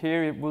practice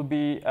here it will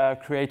be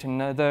create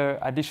another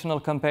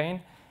additional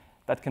campaign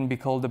that can be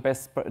called the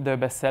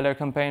bestseller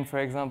campaign, for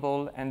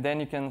example, and then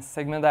you can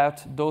segment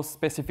out those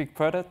specific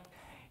products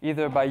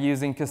either by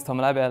using custom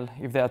label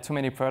if there are too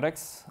many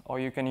products, or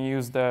you can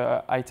use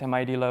the item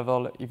ID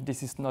level if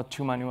this is not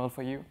too manual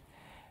for you.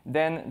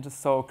 Then just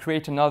so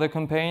create another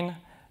campaign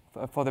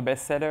for the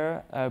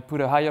bestseller,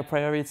 put a higher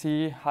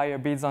priority, higher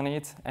bids on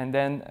it, and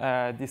then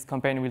this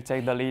campaign will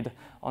take the lead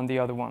on the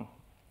other one.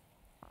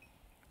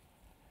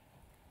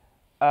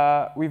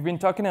 We've been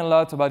talking a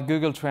lot about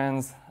Google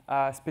Trends.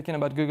 Speaking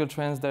about Google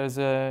Trends, there's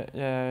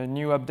a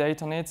new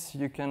update on it.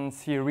 You can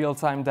see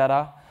real-time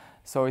data.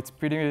 So it's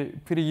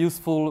pretty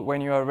useful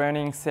when you are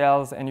running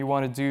sales and you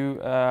want to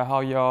do how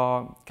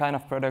your kind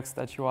of products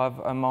that you have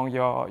among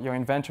your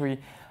inventory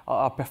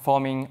are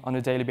performing on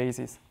a daily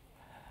basis.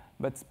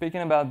 But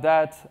speaking about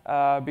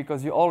that,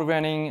 because you're all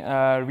running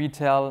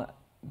retail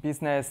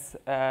business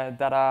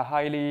that are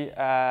highly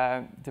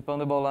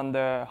dependable on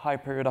the high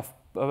period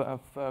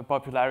of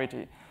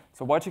popularity.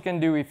 So what you can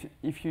do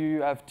if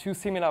you have two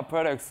similar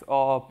products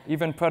or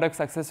even products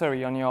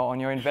accessory on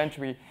your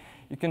inventory,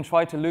 you can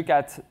try to look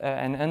at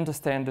and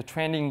understand the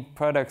trending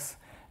products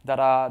that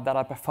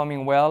are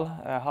performing well,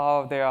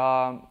 how they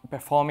are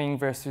performing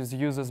versus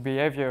users'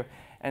 behavior,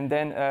 and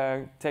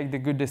then take the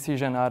good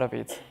decision out of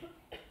it.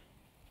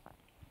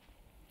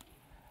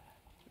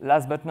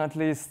 Last but not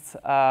least,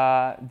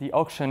 the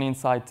Auction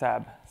Insight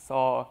tab.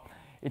 So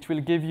it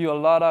will give you a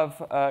lot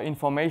of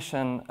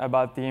information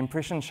about the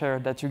impression share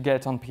that you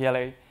get on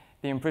PLA,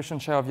 the impression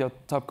share of your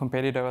top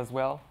competitor as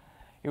well.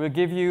 It will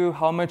give you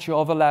how much you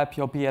overlap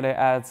your PLA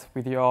ads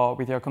with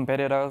your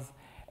competitors,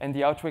 and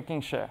the outranking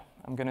share.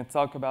 I'm going to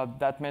talk about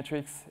that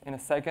metrics in a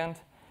second,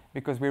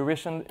 because we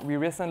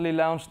recently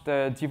launched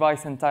the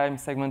device and time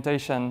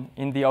segmentation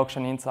in the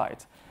Auction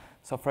Insight.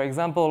 So for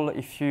example,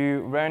 if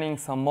you're running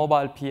some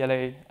mobile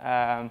PLA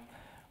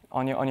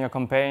on your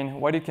campaign,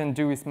 what you can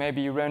do is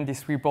maybe run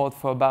this report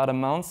for about a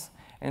month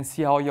and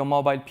see how your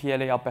mobile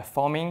PLA are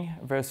performing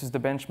versus the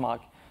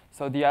benchmark.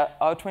 So the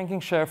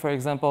outranking share, for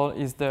example,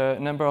 is the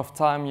number of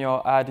times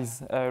your ad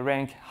is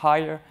ranked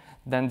higher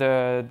than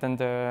the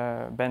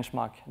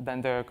benchmark,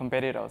 than the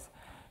competitors.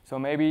 So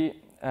maybe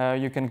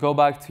you can go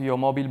back to your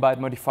mobile byte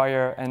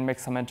modifier and make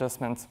some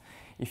adjustments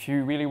if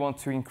you really want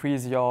to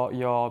increase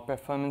your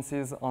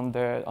performances on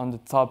the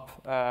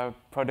top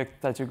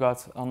product that you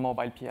got on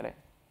mobile PLA.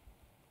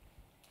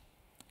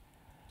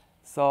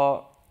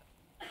 So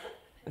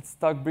let's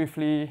talk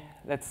briefly,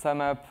 let's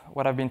sum up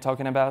what I've been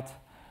talking about.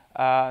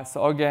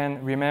 So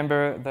again,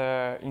 remember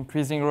the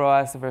increasing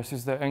ROAS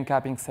versus the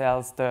uncapping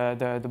sales,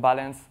 the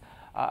balance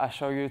I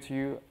showed to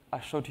you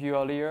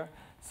earlier.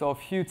 So a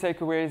few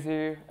takeaways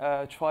here.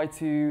 Try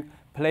to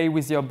play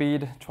with your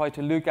bid. Try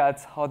to look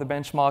at how the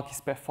benchmark is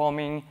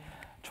performing.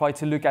 Try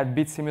to look at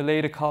bid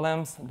simulator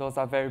columns. Those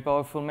are very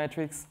powerful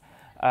metrics.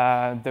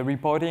 The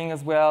reporting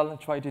as well.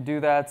 Try to do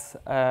that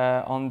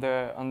on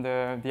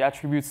the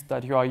attributes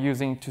that you are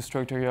using to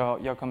structure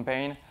your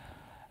campaign.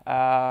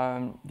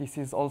 This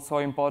is also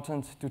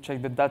important to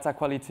check the data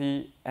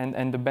quality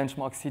and the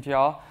benchmark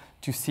CTR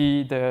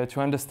to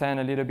understand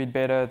a little bit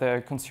better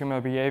the consumer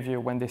behavior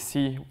when they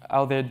see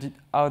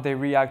how they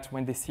react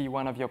when they see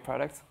one of your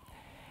products.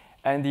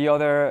 And the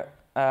other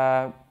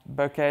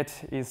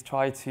bucket is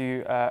try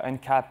to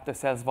uncap the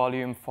sales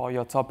volume for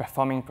your top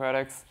performing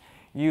products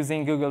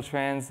using Google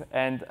Trends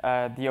and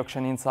the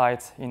auction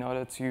insights in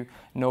order to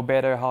know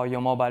better how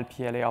your mobile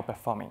PLA are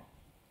performing.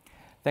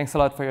 Thanks a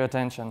lot for your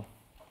attention.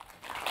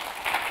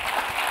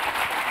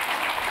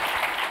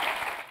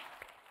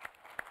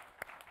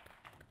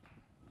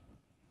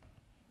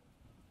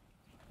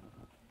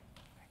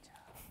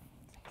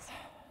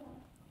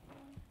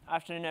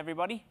 Afternoon,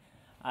 everybody.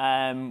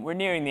 We're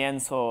nearing the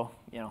end, so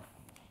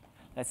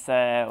let's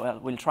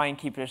we'll try and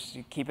keep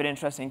it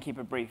interesting, keep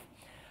it brief.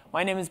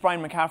 My name is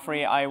Brian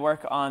McCaffrey. I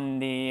work on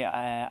the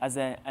as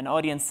an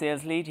audience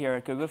sales lead here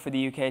at Google for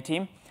the UK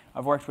team.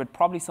 I've worked with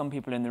probably some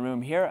people in the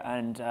room here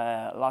and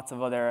lots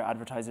of other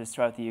advertisers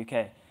throughout the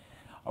UK.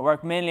 I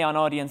work mainly on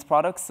audience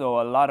products,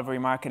 so a lot of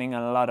remarketing and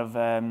a lot of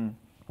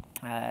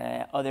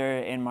other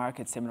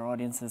in-market similar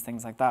audiences,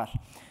 things like that.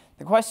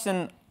 The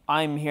question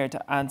I'm here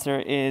to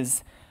answer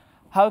is,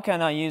 how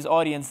can I use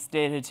audience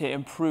data to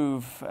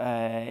improve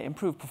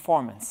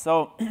performance?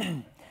 So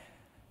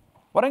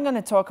what I'm going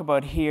to talk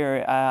about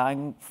here,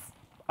 I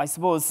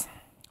suppose,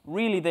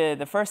 really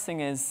the first thing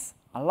is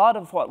a lot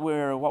of what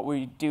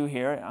we do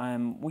here,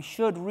 we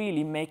should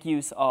really make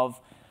use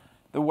of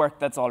the work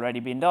that's already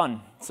been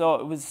done. So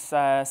it was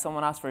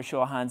someone asked for a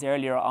show of hands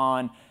earlier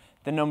on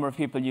the number of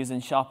people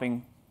using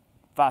shopping,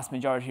 vast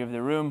majority of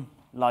the room,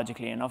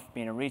 logically enough,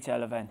 being a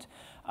retail event.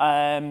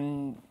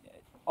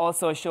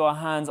 Also a show of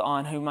hands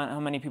on how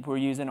many people are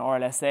using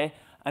RLSA,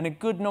 and a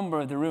good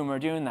number of the room are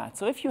doing that.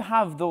 So if you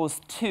have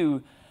those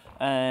two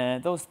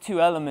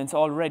elements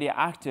already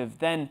active,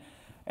 then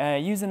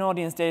using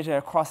audience data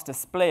across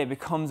display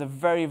becomes a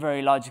very,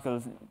 very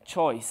logical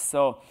choice.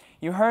 So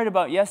you heard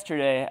about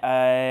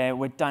yesterday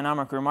with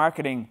dynamic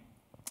remarketing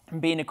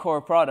being a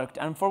core product,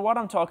 and for what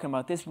I'm talking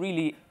about, this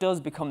really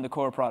does become the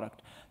core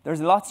product.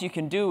 There's lots you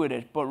can do with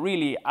it, but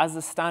really, as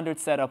a standard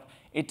setup,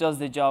 it does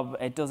the job,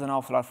 it does an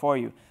awful lot for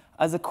you.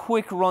 As a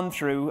quick run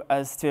through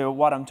as to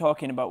what I'm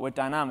talking about with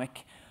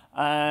dynamic,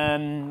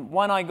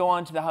 when I go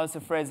onto the House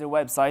of Fraser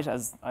website,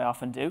 as I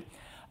often do,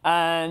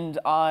 and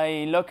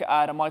I look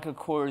at a Michael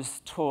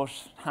Kors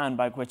tote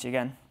handbag, which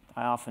again,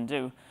 I often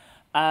do,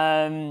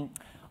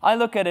 I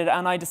look at it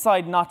and I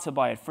decide not to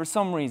buy it for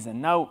some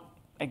reason. Now,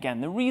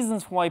 again, the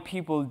reasons why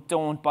people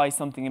don't buy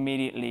something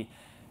immediately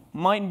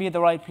mightn't be at the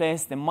right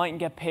place, they mightn't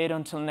get paid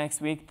until next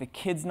week, the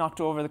kid's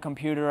knocked over the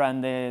computer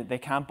and they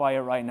can't buy it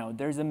right now.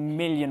 There's a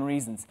million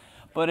reasons.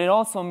 But it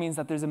also means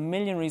that there's a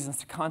million reasons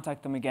to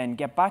contact them again,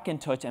 get back in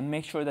touch and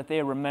make sure that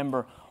they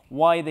remember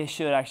why they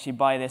should actually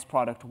buy this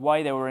product,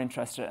 why they were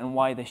interested, and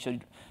why they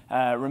should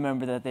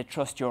remember that they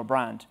trust your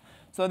brand.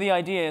 So the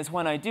idea is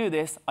when I do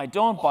this, I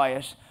don't buy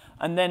it,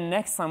 and then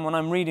next time when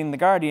I'm reading The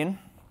Guardian,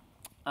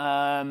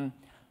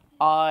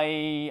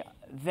 I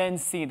then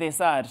see this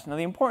ad. Now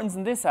the importance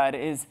in this ad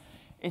is,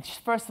 it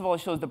first of all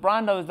shows the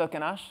brand I was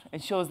looking at,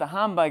 it shows the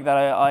handbag that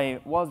I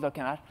was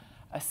looking at,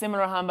 a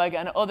similar handbag,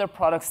 and other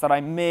products that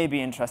I may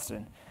be interested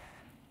in.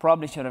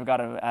 Probably should have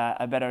got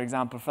a better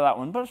example for that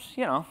one, but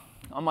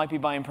I might be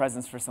buying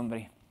presents for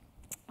somebody.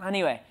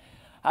 Anyway,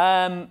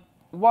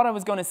 what I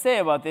was going to say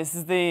about this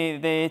is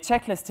the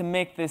checklist to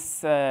make this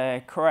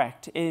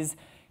correct is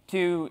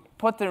to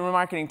put the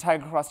remarketing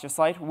tag across your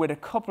site with a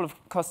couple of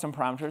custom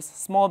parameters,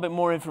 small bit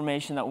more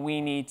information that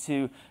we need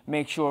to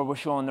make sure we're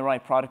showing the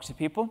right product to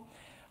people.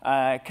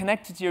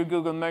 Connect it to your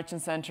Google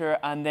Merchant Center,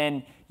 and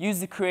then use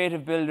the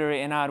Creative Builder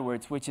in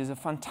AdWords, which is a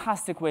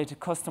fantastic way to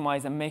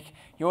customize and make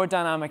your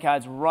dynamic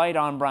ads right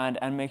on brand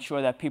and make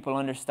sure that people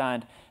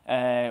understand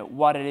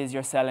what it is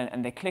you're selling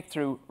and they click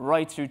through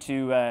right through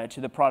to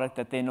the product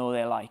that they know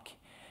they like.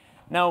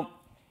 Now,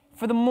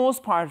 for the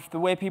most part, the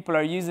way people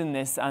are using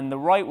this and the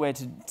right way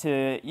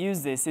to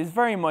use this is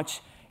very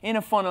much in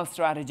a funnel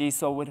strategy.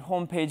 So with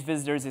homepage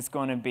visitors, it's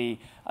going to be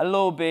a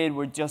low bid.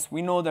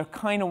 We know they're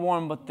kind of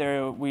warm, but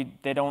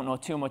they don't know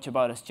too much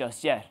about us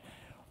just yet.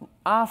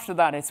 After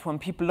that, it's when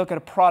people look at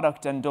a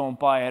product and don't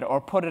buy it,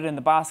 or put it in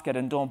the basket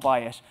and don't buy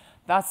it.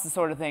 That's the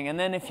sort of thing. And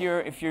then if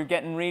you're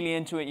getting really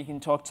into it, you can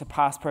talk to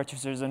past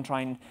purchasers and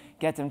try and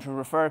get them to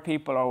refer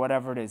people or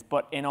whatever it is.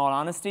 But in all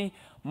honesty,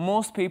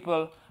 most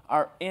people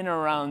are in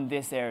around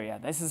this area.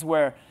 This is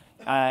where,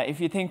 if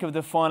you think of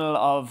the funnel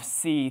of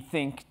see,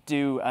 think,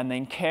 do, and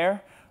then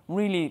care,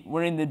 really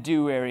we're in the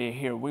do area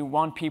here. We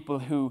want people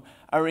who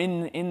are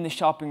in the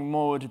shopping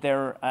mode.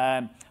 They're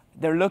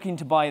looking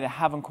to buy, they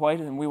haven't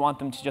quite, and we want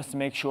them to just to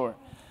make sure.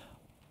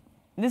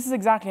 This is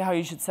exactly how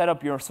you should set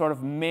up your sort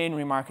of main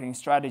remarketing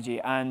strategy,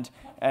 and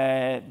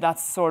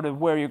that's sort of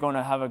where you're going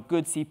to have a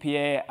good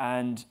CPA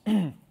and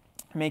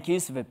make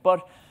use of it.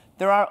 But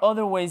there are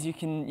other ways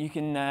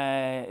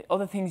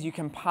other things you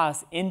can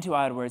pass into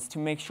AdWords to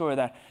make sure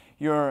that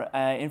you're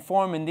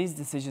informing these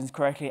decisions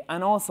correctly,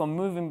 and also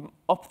moving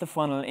up the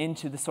funnel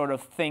into the sort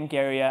of think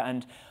area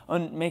and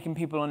making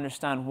people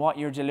understand what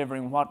you're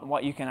delivering,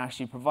 what you can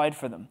actually provide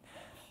for them.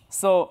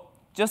 So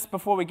just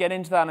before we get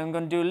into that, I'm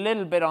going to do a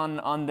little bit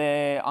on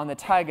the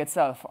tag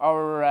itself,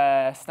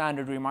 our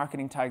standard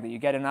remarketing tag that you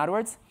get in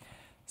AdWords.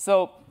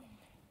 So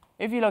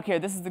if you look here,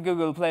 this is the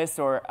Google Play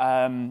Store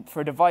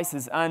for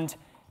devices, and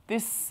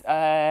this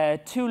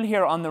tool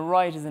here on the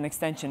right is an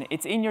extension.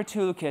 It's in your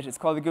toolkit. It's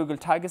called the Google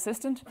Tag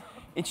Assistant.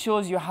 It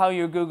shows you how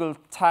your Google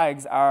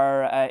tags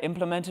are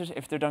implemented,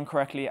 if they're done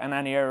correctly, and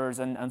any errors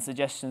and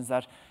suggestions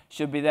that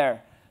should be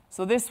there.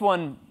 So this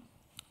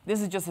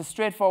is just a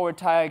straightforward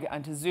tag,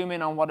 and to zoom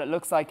in on what it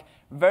looks like,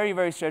 very,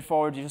 very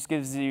straightforward. It just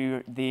gives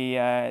you the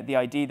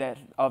ID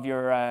of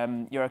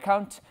your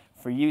account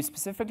for you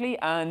specifically,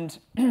 and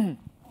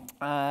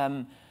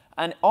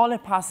all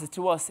it passes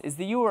to us is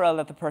the URL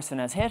that the person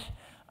has hit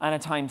and a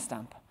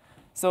timestamp.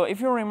 So if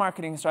your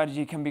remarketing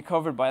strategy can be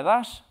covered by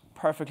that,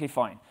 perfectly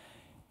fine.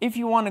 If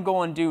you want to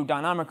go and do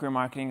dynamic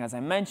remarketing, as I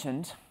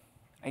mentioned,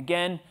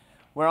 again,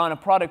 we're on a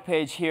product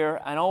page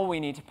here, and all we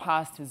need to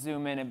pass to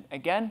zoom in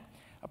again,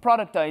 a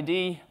product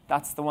ID,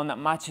 that's the one that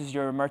matches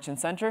your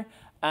merchant center,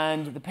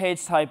 and the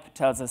page type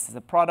tells us is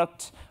a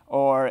product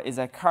or is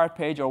a cart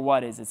page or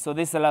what is it. So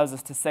this allows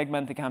us to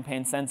segment the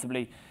campaign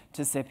sensibly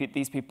to say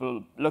these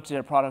people looked at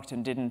a product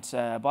and didn't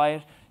buy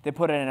it. They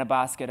put it in a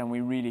basket, and we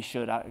really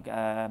should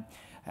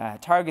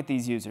target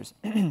these users.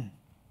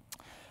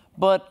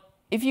 But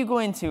if you go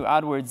into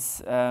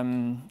AdWords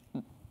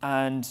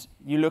and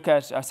you look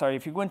at,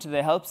 if you go into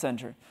the Help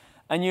Center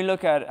and you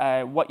look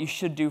at what you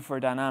should do for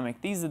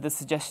dynamic, these are the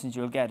suggestions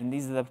you'll get, and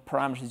these are the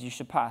parameters you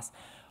should pass.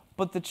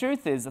 But the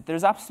truth is that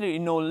there's absolutely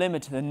no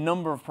limit to the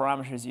number of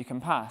parameters you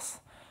can pass.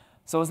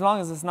 So as long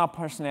as it's not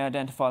personally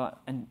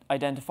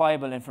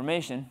identifiable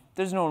information,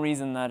 there's no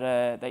reason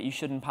that you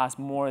shouldn't pass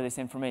more of this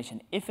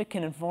information if it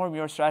can inform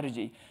your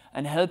strategy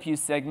and help you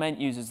segment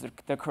users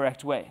the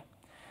correct way.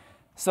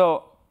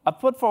 So I've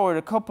put forward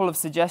a couple of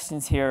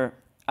suggestions here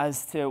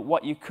as to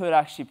what you could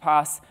actually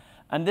pass,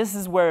 and this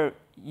is where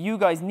you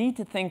guys need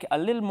to think a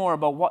little more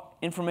about what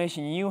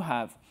information you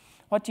have.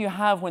 What do you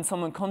have when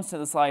someone comes to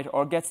the site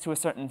or gets to a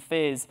certain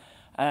phase,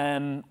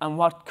 and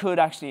what could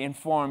actually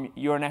inform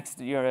your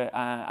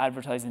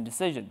advertising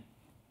decision?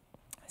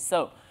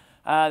 So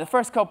the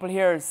first couple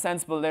here is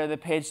sensible. They're the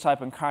page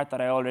type and cart that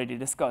I already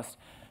discussed.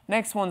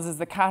 Next ones is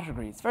the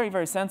category. It's very,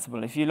 very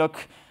sensible. If you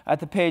look at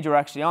the page we're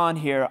actually on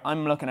here,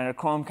 I'm looking at a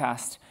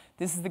Chromecast.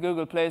 This is the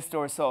Google Play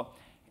Store, so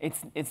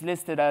it's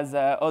listed as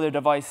other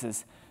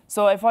devices.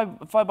 So if I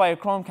buy a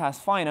Chromecast,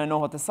 fine, I know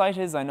what the site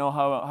is, I know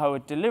how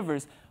it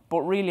delivers,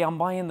 but really I'm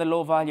buying the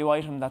low-value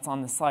item that's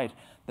on the site.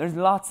 There's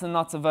lots and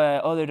lots of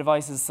other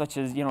devices, such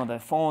as the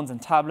phones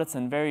and tablets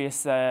and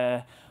various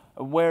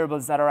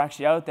wearables that are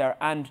actually out there.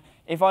 And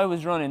if I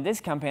was running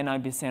this campaign,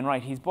 I'd be saying,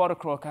 right, he's bought a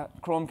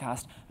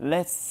Chromecast.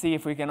 Let's see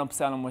if we can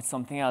upsell him with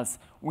something else.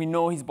 We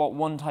know he's bought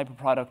one type of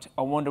product.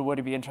 I wonder, would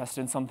he be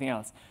interested in something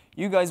else?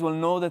 You guys will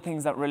know the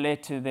things that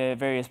relate to the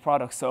various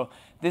products. So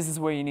this is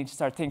where you need to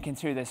start thinking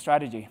through this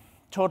strategy.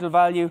 Total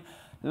value,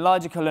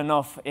 logical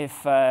enough.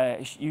 If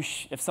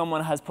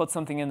someone has put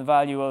something in the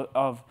value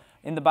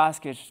in the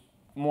basket,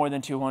 more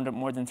than 200,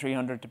 more than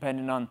 300,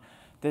 depending on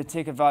the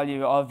ticket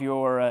value of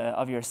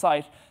your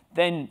site,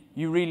 then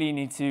you really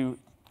need to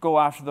go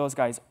after those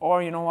guys.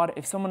 Or you know what,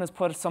 if someone has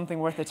put something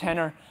worth a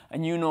tenner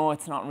and you know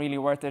it's not really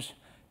worth it,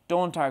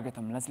 don't target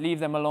them. Let's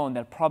leave them alone.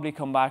 They'll probably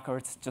come back, or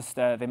it's just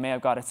they may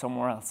have got it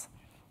somewhere else.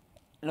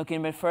 Looking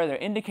a bit further,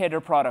 indicator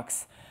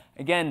products.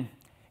 Again,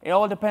 it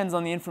all depends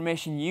on the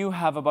information you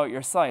have about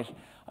your site.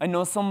 I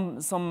know some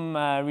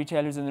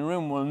retailers in the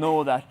room will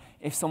know that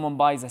if someone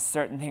buys a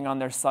certain thing on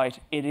their site,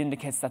 it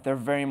indicates that they're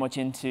very much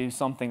into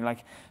something.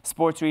 Like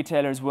sports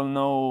retailers will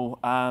know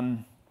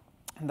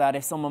that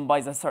if someone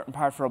buys a certain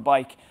part for a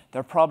bike,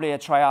 they're probably a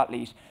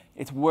triathlete.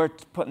 It's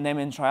worth putting them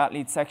in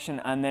triathlete section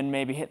and then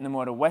maybe hitting them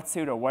with a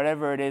wetsuit or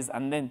whatever it is,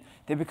 and then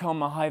they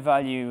become a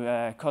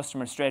high-value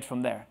customer straight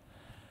from there.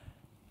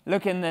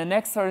 Look, in the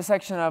next sort of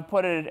section, I've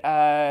put it,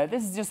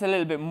 this is just a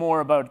little bit more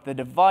about the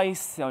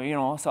device.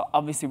 So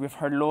obviously we've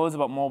heard loads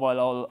about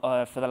mobile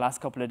for the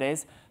last couple of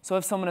days. So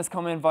if someone has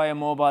come in via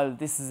mobile,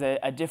 this is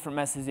a different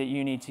message that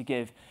you need to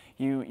give.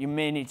 You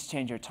may need to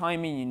change your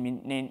timing.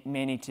 You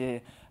may need to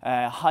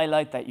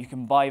highlight that you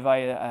can buy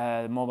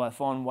via mobile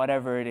phone,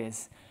 whatever it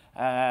is.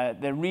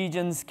 The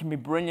regions can be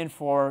brilliant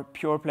for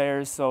pure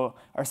players, for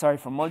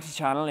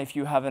multi-channel. If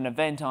you have an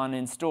event on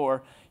in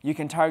store, you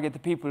can target the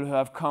people who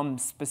have come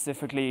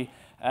specifically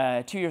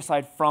to your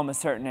site from a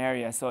certain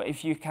area. So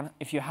if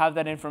you have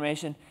that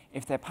information,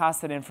 if they pass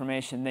that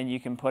information, then you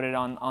can put it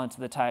onto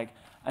the tag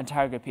and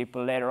target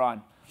people later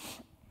on.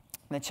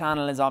 The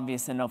channel is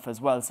obvious enough as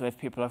well. So if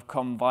people have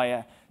come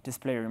via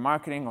display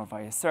remarketing or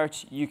via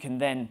search, you can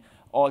then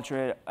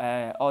alter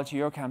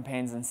your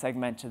campaigns and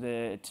segment to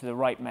the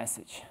right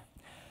message.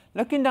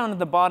 Looking down at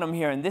the bottom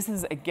here, and this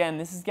is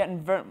getting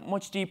very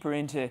much deeper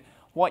into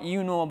what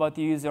you know about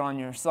the user on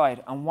your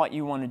site and what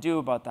you want to do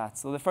about that.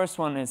 So the first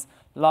one is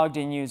logged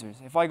in users.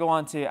 If I go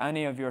onto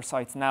any of your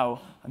sites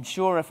now, I'm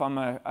sure if I'm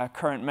a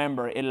current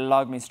member, it'll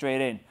log me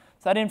straight in.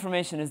 So that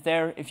information is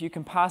there. If you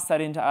can pass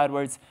that into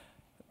AdWords,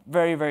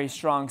 very, very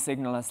strong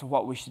signal as to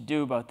what we should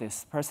do about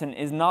this. Person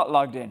is not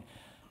logged in.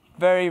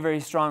 Very, very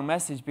strong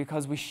message,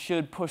 because we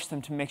should push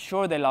them to make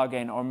sure they log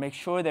in or make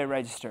sure they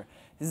register.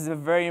 This is a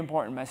very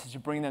important message to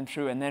bring them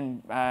through and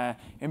then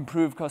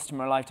improve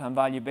customer lifetime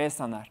value based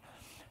on that.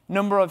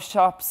 Number of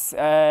shops,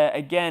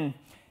 again,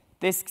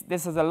 this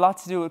has a lot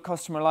to do with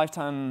customer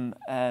lifetime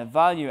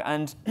value,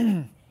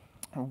 and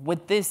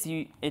with this,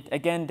 it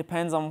again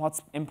depends on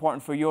what's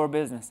important for your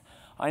business.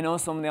 I know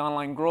some of the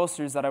online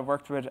grocers that I've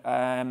worked with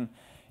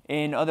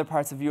in other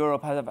parts of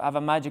Europe have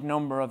a magic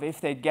number of,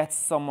 if they get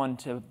someone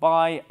to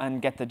buy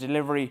and get the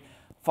delivery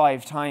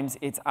 5 times,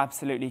 it's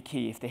absolutely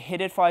key. If they hit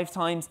it 5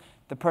 times,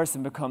 the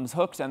person becomes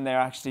hooked and they're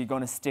actually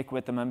going to stick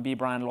with them and be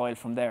brand loyal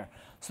from there.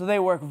 So they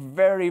work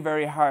very,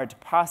 very hard to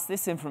pass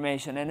this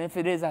information, and if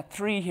it is at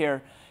 3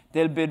 here,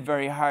 they'll bid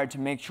very hard to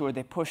make sure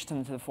they push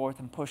them to the 4th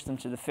and push them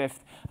to the 5th,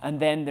 and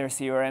then their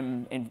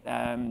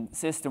CRM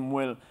system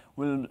will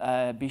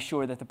be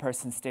sure that the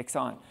person sticks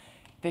on.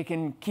 They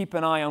can keep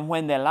an eye on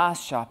when they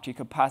last shopped. You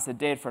could pass a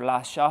date for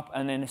last shop,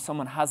 and then if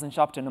someone hasn't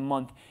shopped in a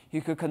month, you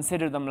could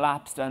consider them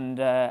lapsed and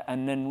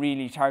then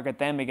really target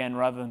them again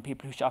rather than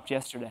people who shopped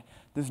yesterday.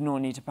 There's no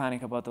need to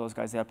panic about those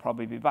guys. They'll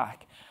probably be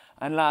back.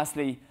 And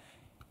lastly,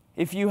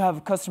 if you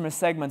have customer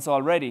segments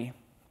already,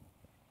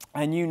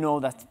 and you know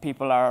that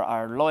people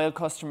are loyal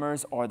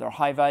customers or they're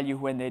high value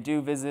when they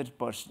do visit,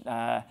 but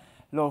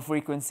low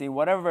frequency,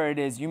 whatever it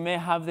is, you may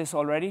have this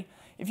already.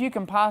 If you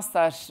can pass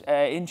that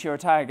into your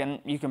tag, and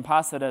you can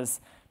pass it as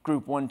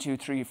group 1, 2,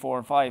 3, 4,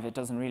 and 5, it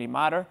doesn't really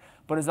matter.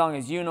 But as long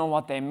as you know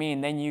what they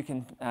mean, then you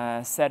can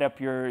set up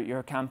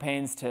your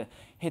campaigns to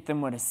hit them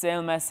with a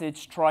sale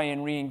message, try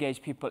and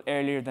re-engage people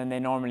earlier than they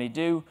normally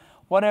do,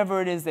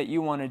 whatever it is that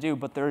you want to do.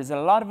 But there is a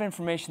lot of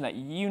information that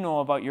you know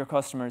about your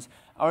customers,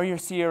 or your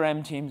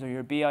CRM teams or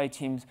your BI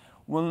teams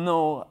will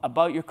know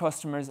about your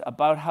customers,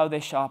 about how they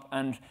shop,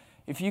 and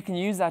if you can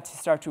use that to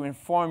start to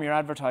inform your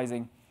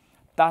advertising,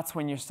 that's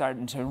when you're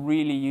starting to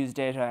really use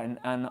data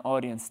and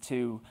audience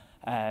to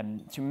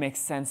make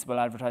sensible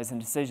advertising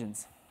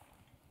decisions.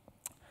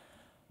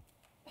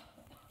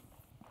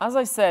 As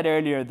I said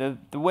earlier,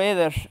 the way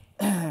that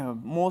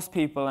most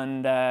people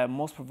and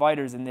most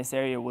providers in this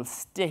area will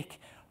stick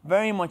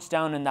very much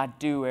down in that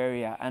do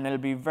area, and it'll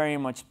be very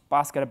much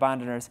basket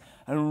abandoners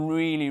and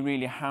really,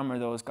 really hammer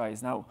those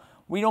guys. Now,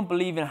 we don't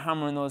believe in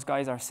hammering those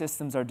guys. Our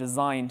systems are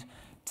designed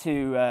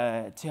to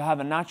have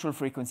a natural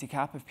frequency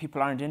cap. If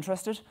people aren't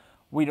interested,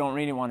 we don't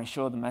really want to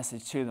show the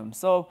message to them.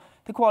 So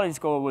the quality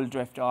score will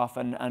drift off,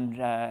 and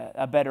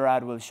a better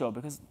ad will show,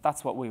 because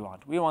that's what we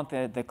want. We want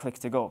the click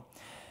to go.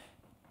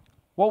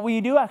 What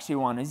we do actually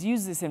want is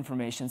use this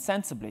information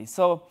sensibly.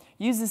 So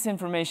use this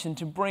information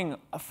to bring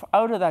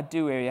out of that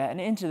do area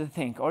and into the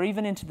think, or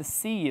even into the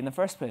see in the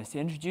first place, to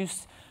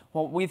introduce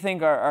what we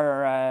think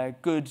are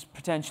good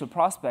potential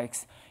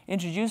prospects,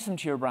 introduce them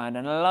to your brand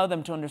and allow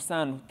them to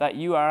understand that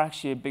you are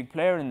actually a big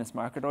player in this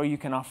market, or you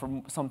can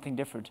offer something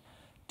different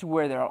to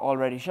where they're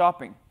already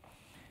shopping.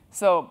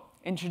 So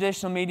in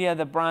traditional media,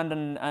 the brand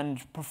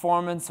and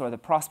performance, or the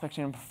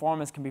prospecting and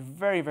performance, can be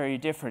very, very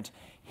different.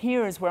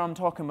 Here is where I'm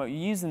talking about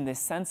using this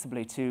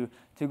sensibly to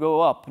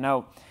go up.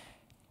 Now,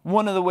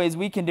 one of the ways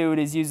we can do it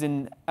is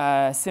using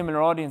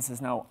similar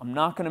audiences. Now, I'm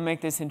not going to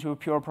make this into a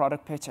pure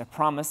product pitch, I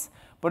promise,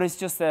 but it's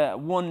just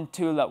one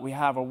tool that we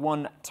have, or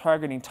one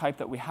targeting type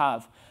that we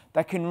have,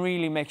 that can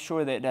really make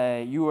sure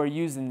that you are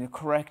using the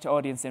correct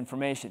audience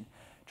information.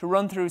 To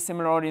run through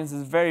similar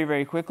audiences very,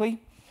 very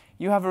quickly,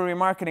 you have a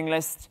remarketing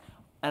list,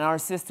 and our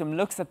system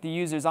looks at the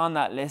users on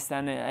that list,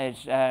 and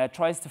it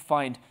tries to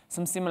find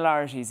some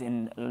similarities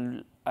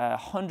in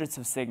hundreds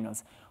of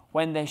signals.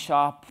 When they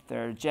shop,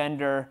 their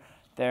gender,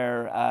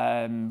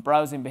 their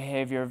browsing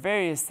behavior,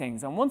 various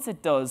things. And once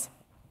it does,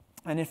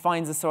 and it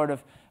finds a sort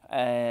of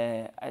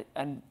a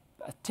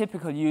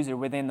typical user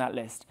within that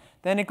list,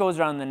 then it goes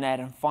around the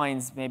net and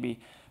finds maybe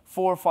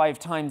 4 or 5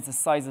 times the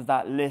size of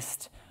that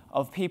list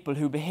of people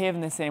who behave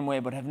in the same way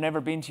but have never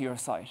been to your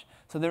site.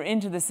 So they're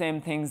into the same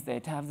things, they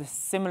have the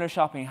similar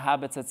shopping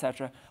habits,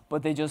 etc.,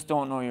 but they just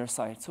don't know your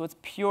site. So it's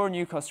pure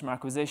new customer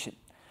acquisition.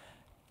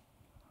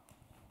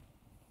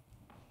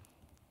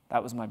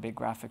 That was my big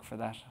graphic for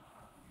that.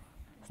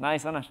 It's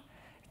nice, isn't it?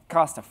 It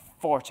cost a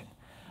fortune.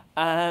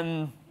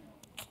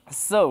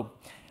 So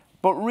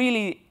But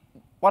really,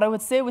 what I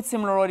would say with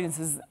similar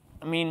audiences,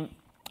 I mean,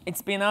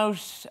 it's been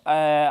out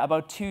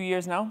about 2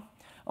 years now.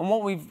 And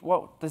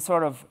what the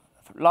sort of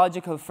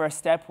logical first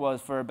step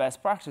was for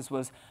best practice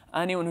was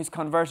anyone who's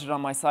converted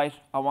on my site,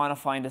 I want to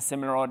find a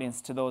similar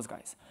audience to those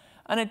guys.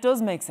 And it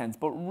does make sense,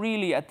 but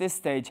really at this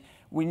stage,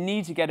 we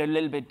need to get a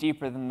little bit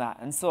deeper than that.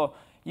 And so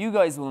you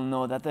guys will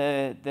know that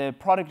the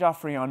product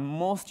offering on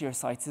most of your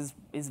sites is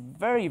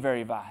very,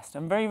 very vast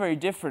and very, very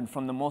different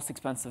from the most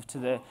expensive to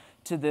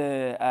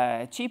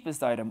the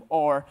cheapest item,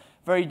 or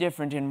very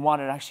different in what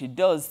it actually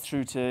does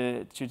through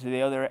to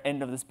the other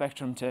end of the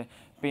spectrum to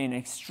being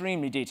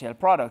extremely detailed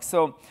products.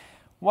 So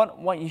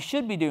what you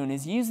should be doing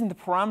is using the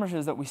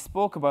parameters that we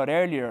spoke about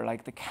earlier,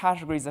 like the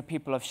categories that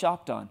people have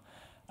shopped on,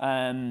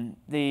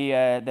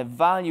 the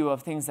value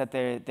of things that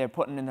they're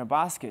putting in their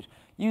basket,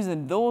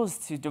 using those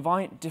to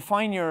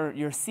define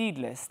your seed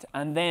list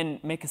and then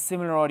make a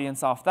similar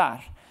audience off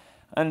that.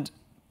 And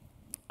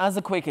as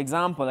a quick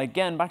example,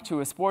 again, back to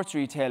a sports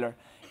retailer,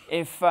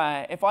 if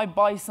I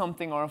buy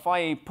something or if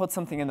I put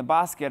something in the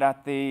basket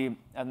in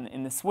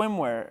the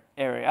swimwear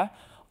area,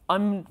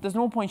 there's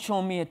no point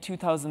showing me a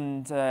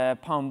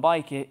 £2,000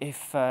 bike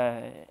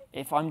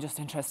if I'm just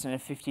interested in a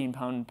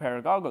 £15 pair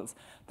of goggles.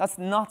 That's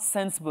not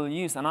sensible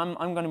use, and I'm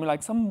going to be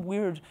like, some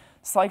weird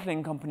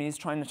cycling company is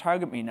trying to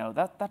target me now.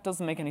 That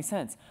doesn't make any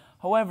sense.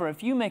 However,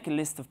 if you make a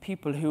list of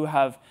people who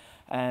have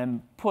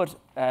put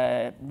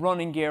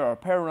running gear or a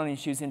pair of running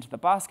shoes into the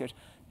basket,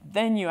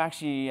 then you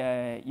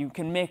actually you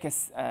can make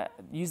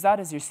use that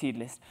as your seed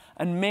list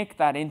and make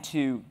that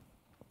into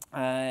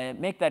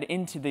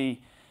the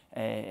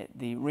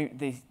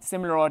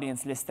similar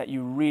audience list that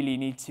you really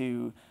need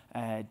to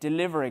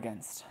deliver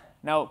against.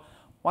 Now,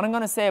 what I'm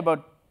going to say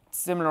about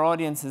similar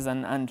audiences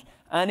and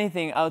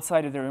anything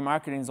outside of the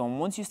remarketing zone,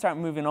 once you start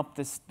moving up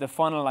the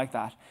funnel like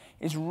that,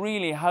 is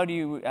really how do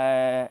you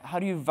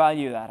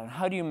value that, and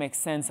how do you make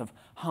sense of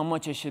how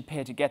much I should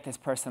pay to get this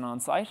person on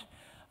site?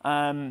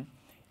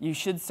 You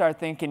should start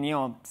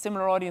thinking,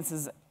 similar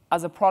audiences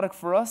as a product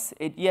for us,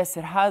 yes,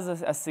 it has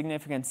a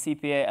significant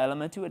CPA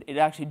element to it. It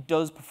actually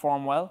does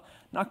perform well.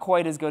 Not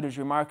quite as good as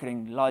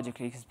remarketing,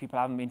 logically, because people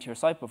haven't been to your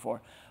site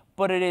before.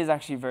 But it is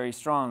actually very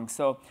strong.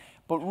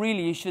 But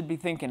really, you should be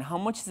thinking, how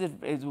much is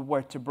it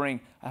worth to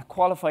bring a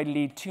qualified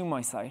lead to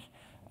my site?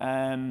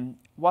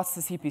 What's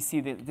the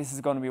CPC that this is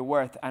going to be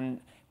worth?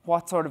 And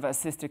what sort of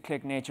assisted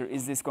click nature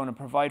is this going to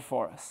provide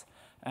for us?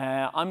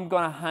 I'm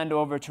going to hand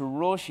over to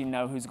Roshi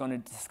now, who's going to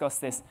discuss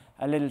this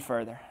a little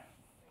further.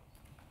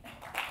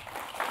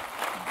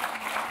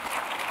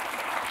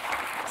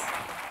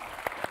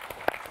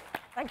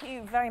 Thank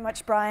you very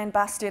much, Brian,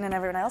 Bastian, and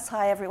everyone else.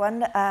 Hi,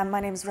 everyone. My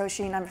name is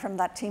Roisin. I'm from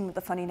that team with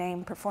the funny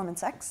name,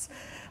 Performance X.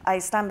 I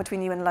stand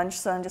between you and lunch,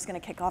 so I'm just going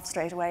to kick off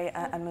straight away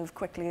and move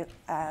quickly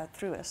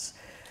through it.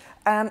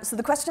 So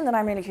the question that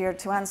I'm really here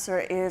to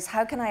answer is,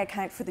 how can I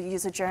account for the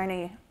user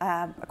journey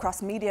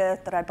across media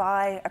that I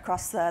buy,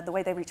 across the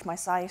way they reach my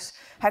site?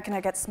 How can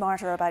I get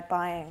smarter about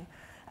buying?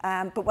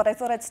 But what I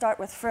thought I'd start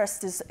with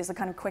first is a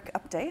kind of quick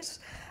update.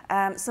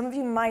 Some of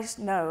you might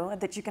know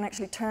that you can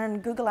actually turn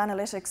Google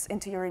Analytics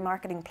into your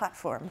remarketing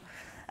platform.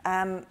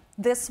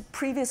 This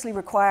previously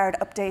required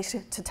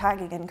update to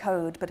tagging in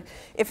code, but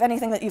if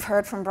anything that you've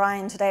heard from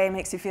Brian today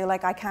makes you feel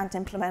like I can't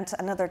implement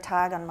another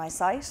tag on my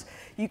site,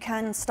 you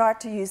can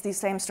start to use these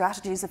same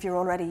strategies if you're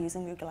already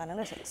using Google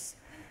Analytics.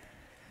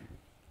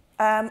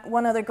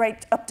 One other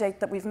great update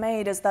that we've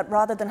made is that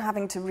rather than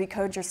having to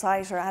recode your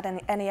site or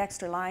add any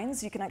extra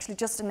lines, you can actually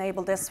just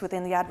enable this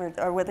within the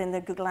AdWords or within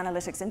the Google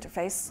Analytics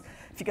interface.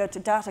 If you go to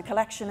data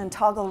collection and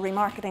toggle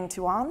remarketing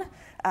to on,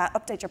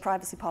 update your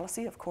privacy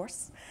policy, of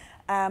course,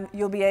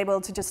 you'll be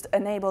able to just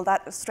enable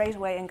that straight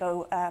away and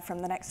go from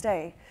the next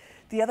day.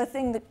 The other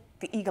thing that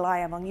the eagle eye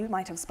among you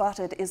might have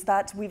spotted is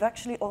that we've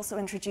actually also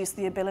introduced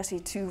the ability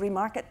to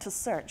remarket to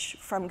search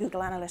from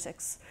Google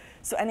Analytics.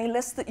 So any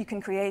list that you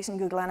can create in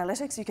Google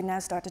Analytics, you can now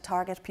start to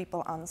target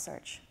people on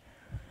search.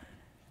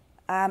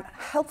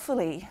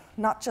 Helpfully,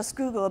 not just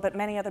Google, but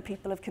many other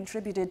people have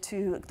contributed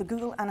to the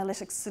Google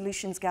Analytics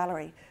Solutions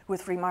Gallery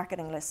with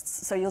remarketing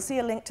lists. So you'll see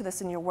a link to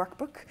this in your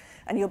workbook,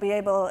 and you'll be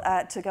able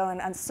to go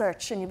and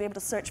search, and you'll be able to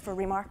search for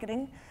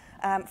remarketing,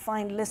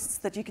 find lists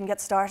that you can get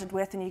started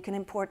with, and you can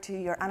import to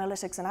your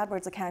Analytics and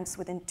AdWords accounts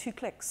within 2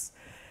 clicks.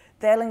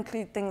 They'll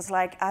include things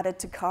like added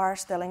to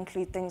cart, they'll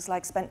include things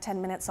like spent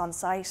 10 minutes on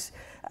site,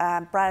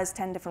 browse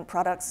 10 different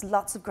products,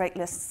 lots of great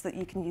lists that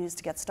you can use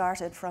to get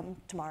started from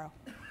tomorrow.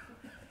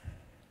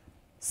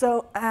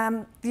 So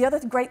the other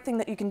great thing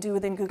that you can do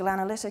within Google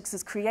Analytics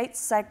is create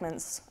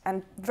segments,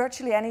 and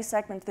virtually any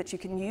segment that you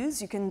can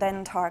use, you can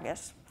then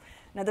target.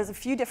 Now there's a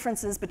few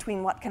differences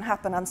between what can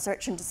happen on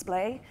search and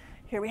display.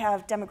 Here we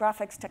have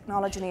demographics,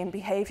 technology, and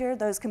behavior.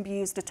 Those can be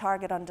used to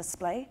target on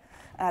display.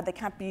 They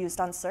can't be used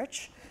on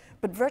search.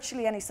 But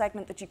virtually any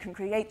segment that you can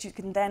create, you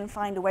can then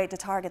find a way to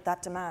target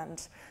that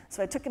demand.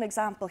 So I took an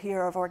example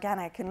here of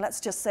organic, and let's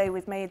just say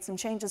we've made some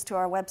changes to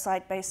our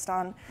website based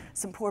on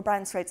some poor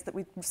bounce rates that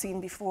we've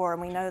seen before,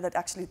 and we know that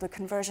actually the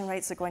conversion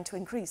rates are going to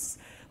increase.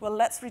 Well,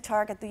 let's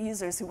retarget the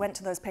users who went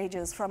to those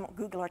pages from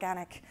Google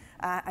Organic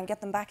and get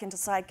them back into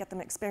site, get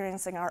them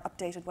experiencing our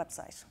updated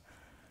website.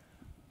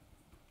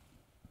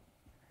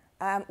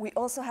 We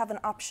also have an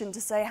option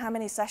to say how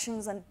many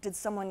sessions did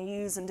someone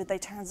use and did they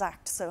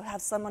transact. So have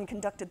someone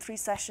conducted 3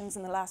 sessions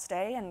in the last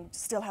day and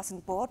still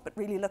hasn't bought, but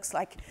really looks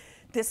like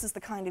this is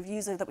the kind of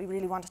user that we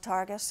really want to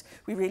target.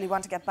 We really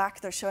want to get back.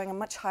 They're showing a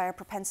much higher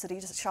propensity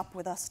to shop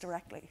with us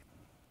directly.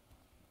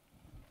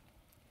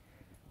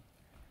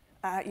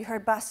 You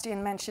heard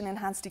Bastian mention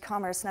enhanced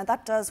e-commerce. Now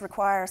that does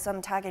require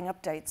some tagging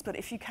updates, but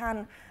if you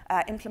can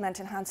implement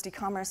enhanced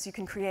e-commerce, you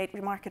can create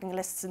remarketing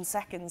lists in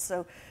seconds.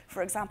 So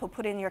for example,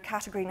 put in your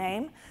category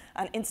name,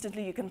 and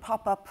instantly you can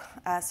pop up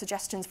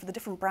suggestions for the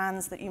different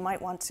brands that you might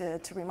want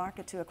to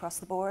remarket to across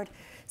the board,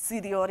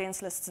 see the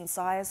audience lists and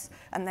size,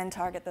 and then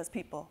target those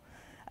people.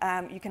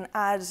 You can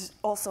add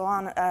also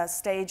on a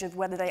stage of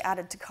whether they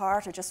added to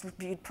cart or just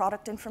reviewed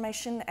product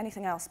information,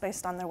 anything else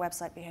based on their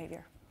website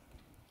behavior.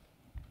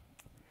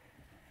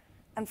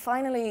 And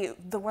finally,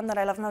 the one that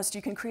I love most,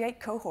 you can create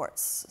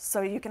cohorts.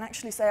 So you can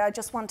actually say, I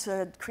just want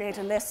to create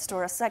a list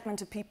or a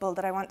segment of people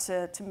that I want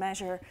to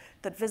measure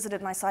that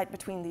visited my site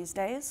between these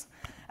days.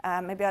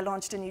 Maybe I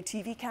launched a new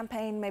TV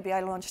campaign, maybe I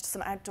launched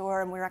some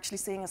outdoor, and we're actually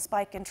seeing a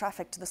spike in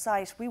traffic to the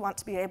site. We want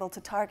to be able to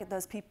target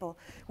those people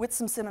with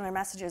some similar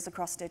messages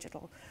across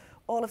digital.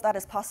 All of that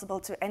is possible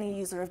to any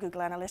user of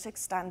Google Analytics,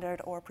 Standard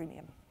or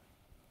Premium.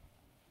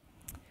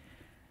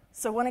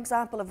 So one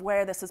example of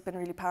where this has been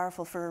really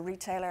powerful for a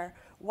retailer,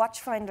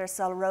 Watchfinder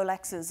sell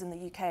Rolexes in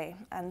the UK,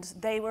 and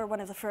they were one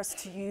of the first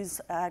to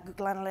use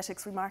Google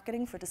Analytics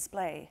remarketing for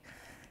display.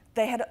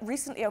 They had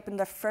recently opened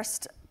their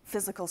first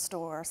physical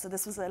store, so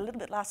this was a little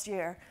bit last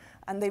year,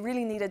 and they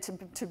really needed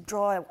to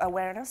draw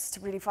awareness, to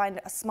really find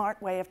a smart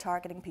way of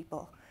targeting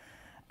people.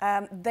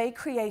 They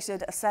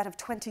created a set of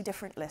 20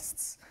 different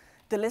lists.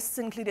 The lists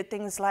included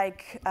things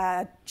like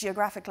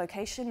geographic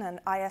location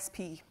and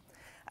ISP.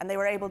 And they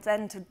were able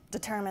then to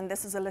determine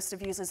this is a list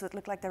of users that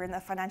look like they're in the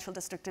financial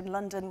district in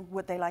London.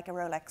 Would they like a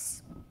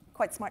Rolex?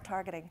 Quite smart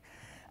targeting.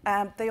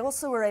 They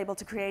also were able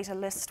to create a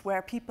list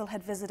where people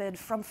had visited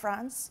from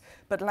France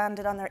but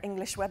landed on their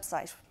English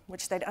website,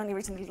 which they'd only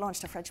recently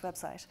launched a French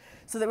website.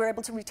 So they were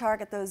able to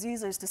retarget those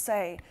users to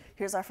say,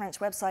 here's our French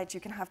website, you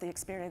can have the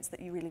experience that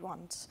you really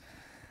want.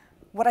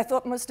 What I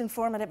thought most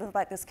informative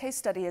about this case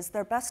study is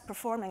their best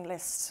performing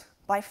list,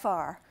 by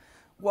far,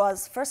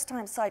 was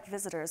first-time site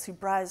visitors who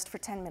browsed for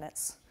 10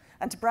 minutes.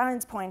 And to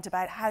Brian's point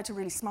about how to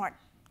really smartly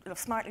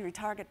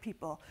retarget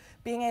people,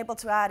 being able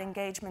to add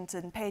engagement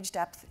and page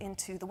depth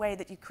into the way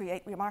that you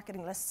create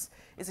remarketing lists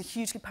is a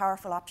hugely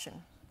powerful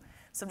option.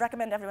 So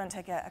recommend everyone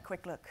take a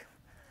quick look.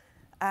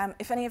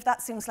 If any of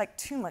that seems like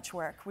too much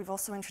work, we've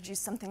also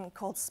introduced something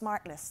called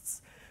Smart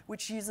Lists,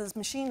 which uses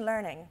machine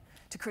learning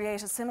to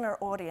create a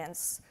similar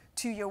audience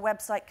to your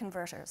website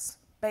converters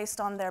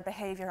based on their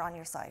behavior on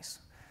your site.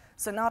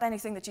 So not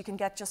anything that you can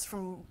get just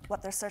from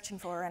what they're searching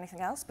for or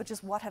anything else, but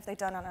just what have they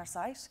done on our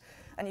site.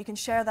 And you can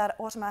share that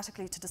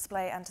automatically to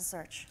display and to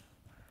search.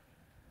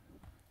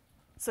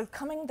 So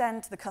coming then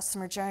to the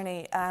customer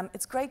journey,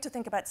 it's great to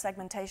think about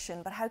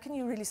segmentation, but how can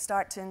you really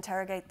start to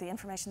interrogate the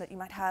information that you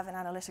might have in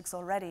analytics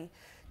already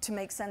to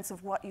make sense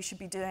of what you should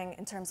be doing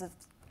in terms of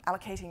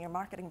allocating your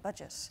marketing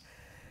budget?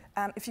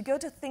 If you go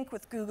to Think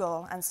with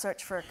Google and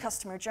search for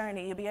customer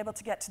journey, you'll be able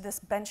to get to this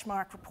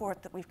benchmark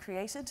report that we've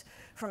created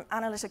from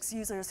analytics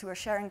users who are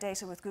sharing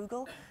data with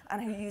Google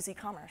and who use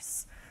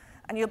e-commerce.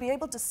 And you'll be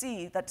able to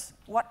see that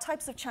what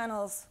types of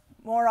channels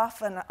more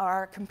often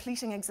are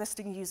completing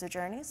existing user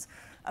journeys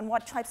and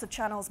what types of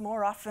channels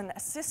more often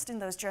assist in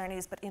those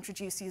journeys but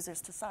introduce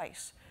users to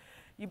site.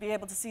 You'll be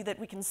able to see that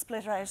we can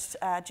split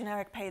out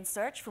generic paid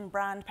search from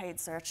brand paid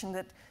search, and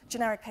that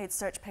generic paid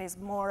search plays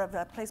more of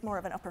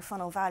an upper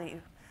funnel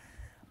value.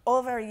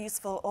 All very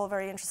useful, all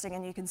very interesting,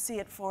 and you can see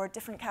it for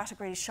different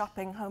categories,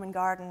 shopping, home and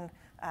garden,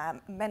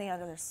 many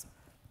others.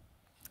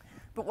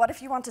 But what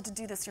if you wanted to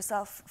do this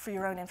yourself for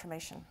your own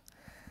information?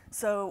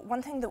 So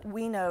one thing that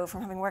we know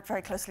from having worked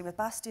very closely with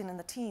Bastian and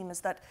the team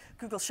is that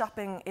Google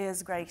Shopping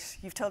is great.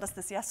 You've told us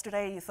this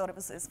yesterday. You thought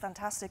it's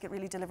fantastic. It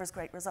really delivers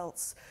great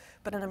results.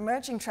 But an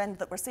emerging trend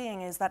that we're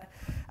seeing is that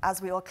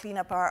as we all clean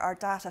up our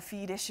data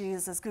feed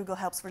issues, as Google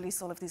helps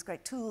release all of these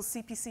great tools,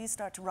 CPCs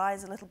start to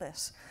rise a little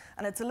bit.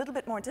 And it's a little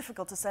bit more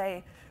difficult to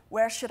say,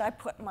 where should I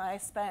put my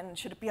spend?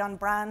 Should it be on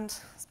brand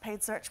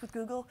paid search with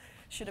Google?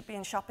 Should it be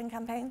in shopping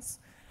campaigns?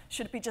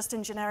 Should it be just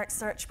in generic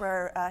search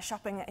where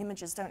shopping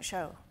images don't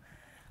show?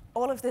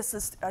 All of this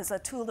is a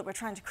tool that we're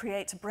trying to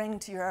create to bring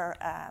to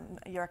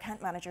your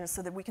account managers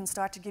so that we can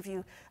start to give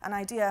you an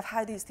idea of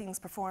how these things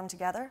perform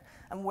together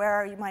and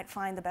where you might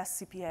find the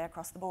best CPA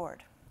across the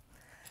board.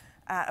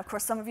 Of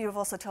course, some of you have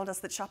also told us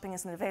that shopping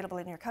isn't available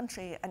in your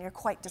country and you're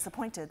quite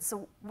disappointed.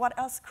 So what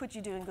else could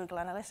you do in Google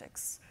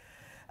Analytics?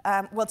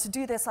 Well, to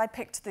do this, I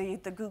picked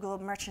the Google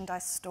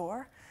Merchandise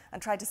Store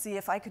and tried to see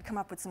if I could come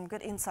up with some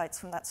good insights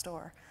from that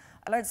store.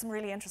 I learned some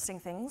really interesting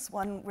things.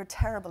 One, we're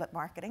terrible at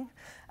marketing.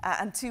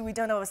 And two, we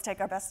don't always take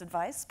our best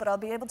advice. But I'll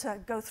be able to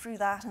go through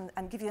that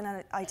and give you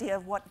an idea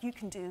of what you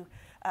can do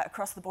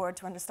across the board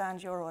to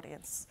understand your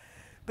audience.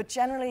 But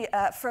generally,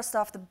 first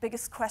off, the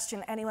biggest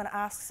question anyone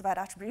asks about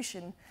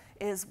attribution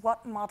is,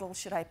 what model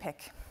should I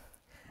pick?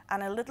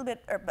 And a little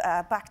bit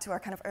back to our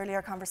kind of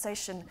earlier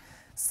conversation,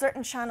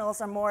 certain channels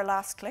are more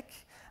last click,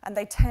 and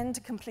they tend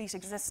to complete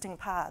existing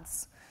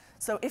paths.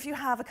 So if you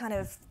have a kind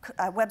of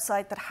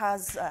website that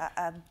has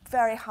a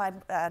very high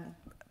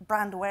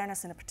brand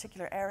awareness in a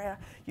particular area,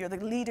 you're the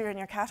leader in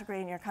your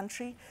category in your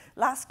country,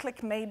 last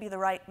click may be the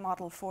right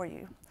model for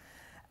you.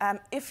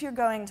 If you're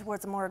going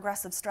towards a more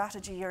aggressive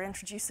strategy, you're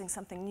introducing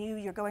something new,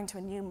 you're going to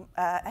a new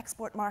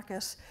export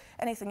market,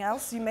 anything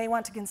else, you may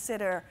want to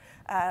consider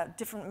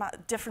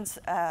different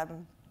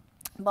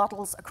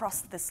models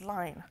across this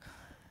line.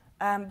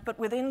 But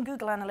within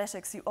Google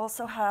Analytics, you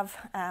also have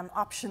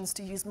options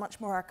to use much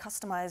more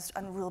customized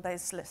and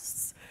rule-based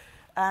lists.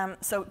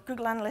 So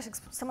Google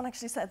Analytics, someone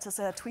actually sent us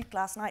a tweet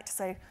last night to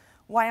say,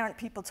 why aren't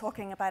people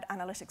talking about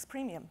Analytics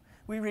Premium?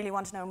 We really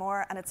want to know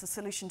more, and it's a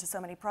solution to so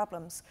many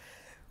problems.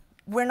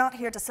 We're not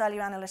here to sell you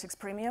Analytics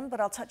Premium,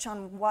 but I'll touch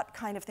on what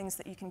kind of things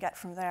that you can get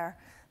from there.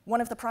 One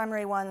of the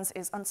primary ones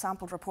is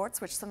unsampled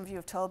reports, which some of you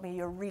have told me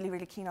you're really,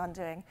 really keen on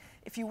doing.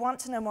 If you want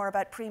to know more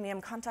about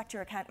Premium, contact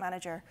your account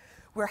manager.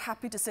 We're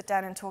happy to sit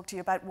down and talk to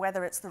you about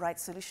whether it's the right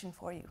solution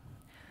for you.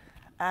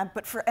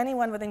 But for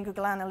anyone within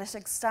Google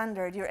Analytics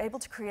Standard, you're able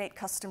to create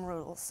custom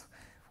rules.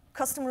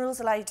 Custom rules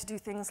allow you to do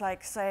things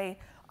like, say,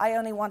 I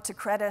only want to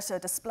credit a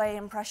display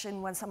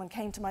impression when someone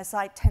came to my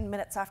site 10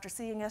 minutes after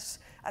seeing it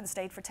and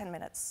stayed for 10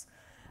 minutes.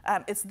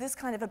 It's this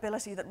kind of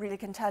ability that really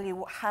can tell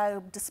you how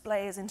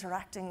display is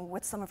interacting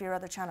with some of your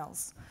other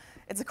channels.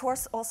 It's, of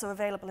course, also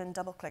available in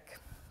DoubleClick.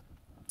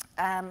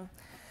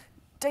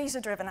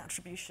 Data-driven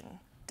attribution.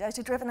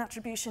 Data-driven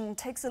attribution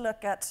takes a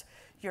look at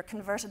your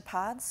converted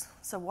paths,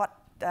 so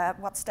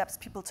what steps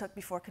people took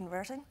before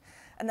converting,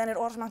 and then it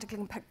automatically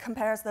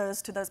compares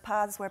those to those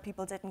paths where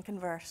people didn't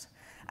convert.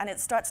 And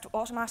it starts to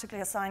automatically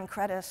assign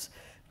credit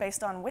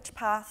based on which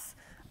path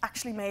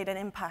actually made an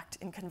impact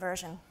in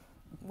conversion.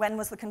 When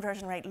was the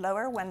conversion rate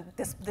lower? When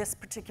this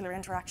particular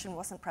interaction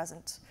wasn't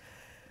present.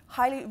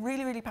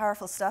 Really, really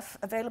powerful stuff,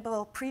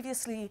 available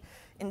previously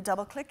in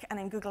DoubleClick and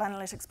in Google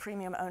Analytics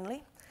Premium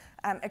only.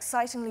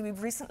 Excitingly,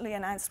 we've recently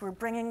announced we're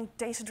bringing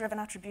data-driven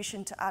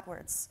attribution to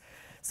AdWords.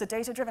 So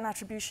data-driven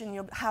attribution,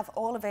 you'll have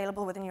all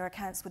available within your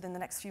accounts within the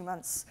next few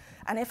months.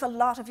 And if a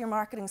lot of your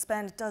marketing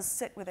spend does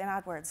sit within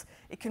AdWords,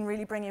 it can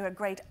really bring you a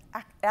great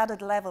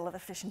added level of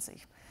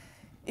efficiency.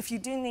 If you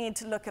do need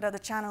to look at other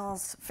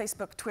channels,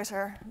 Facebook,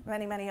 Twitter,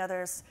 many, many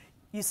others,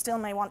 you still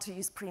may want to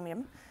use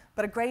Premium,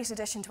 but a great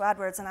addition to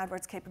AdWords and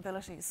AdWords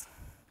capabilities.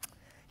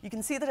 You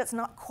can see that it's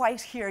not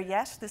quite here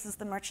yet. This is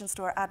the Merchant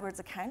Store AdWords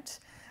account.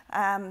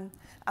 And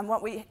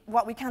what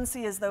we can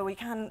see is, though, we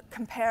can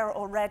compare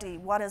already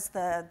what is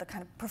the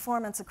kind of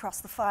performance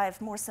across the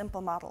 5 more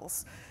simple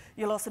models.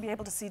 You'll also be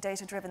able to see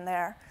data-driven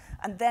there.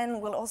 And then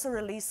we'll also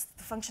release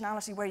the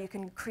functionality where you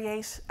can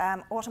create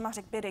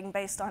automatic bidding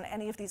based on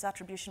any of these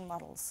attribution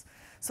models.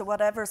 So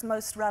whatever's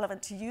most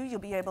relevant to you, you'll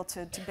be able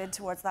to bid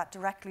towards that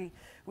directly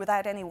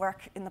without any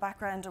work in the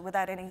background or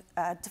without any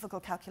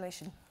difficult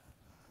calculation.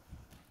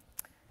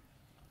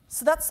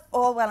 So that's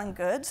all well and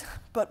good,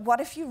 but what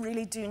if you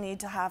really do need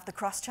to have the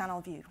cross-channel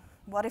view?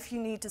 What if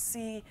you need to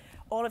see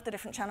all of the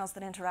different channels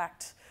that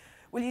interact?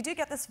 Well, you do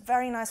get this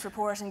very nice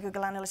report in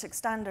Google Analytics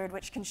Standard,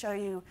 which can show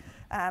you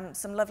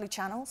some lovely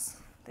channels.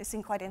 They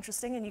seem quite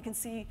interesting, and you can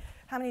see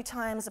how many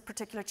times a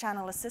particular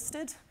channel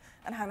assisted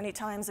and how many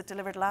times it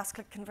delivered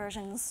last-click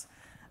conversions.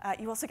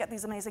 You also get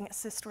these amazing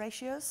assist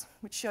ratios,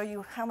 which show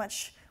you how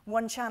much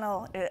one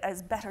channel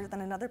is better than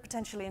another,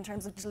 potentially, in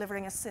terms of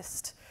delivering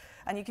assist.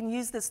 And you can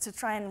use this to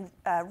try and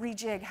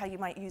rejig how you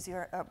might use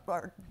your,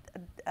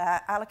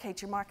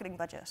 allocate your marketing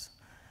budget.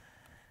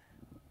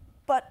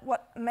 But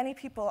what many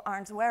people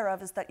aren't aware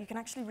of is that you can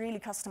actually really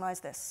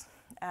customize this.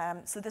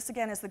 So this,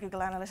 again, is the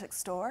Google Analytics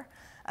Store.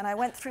 And I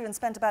went through and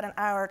spent about an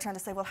hour trying to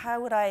say, well, how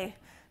would I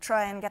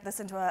try and get this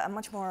into a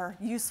much more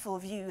useful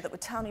view that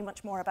would tell me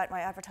much more about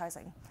my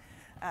advertising?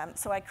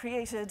 So I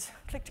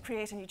clicked to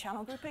create a new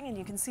channel grouping, and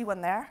you can see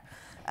one there.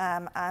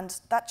 And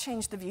that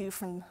changed the view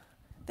from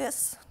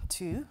this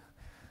to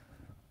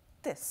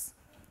this.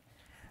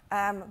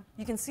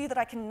 You can see that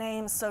I can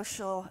name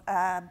social,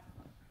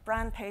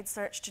 brand paid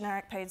search,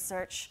 generic paid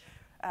search,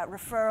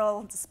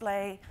 referral,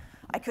 display.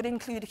 I could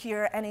include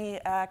here any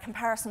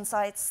comparison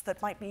sites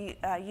that might be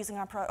using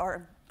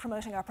or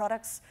promoting our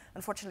products.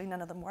 Unfortunately,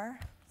 none of them were.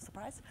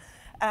 Surprise.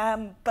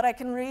 But I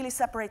can really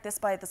separate this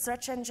by the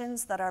search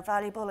engines that are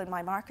valuable in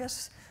my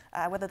market,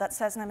 whether that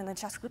says I'm in the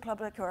Czech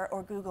Republic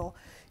or Google.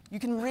 You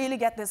can really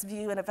get this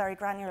view at a very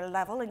granular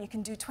level, and you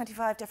can do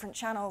 25 different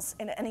channels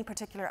in any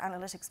particular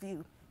analytics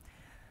view.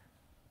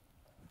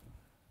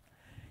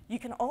 You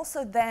can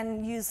also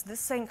then use this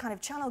same kind of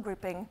channel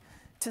grouping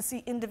to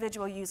see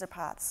individual user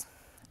paths.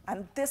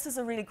 And this is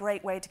a really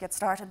great way to get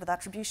started with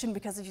attribution,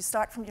 because if you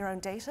start from your own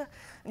data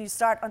and you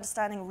start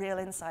understanding real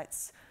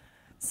insights.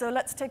 So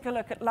let's take a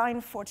look at line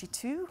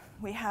 42.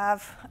 We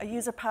have a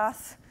user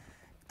path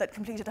that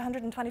completed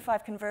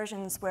 125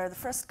 conversions where the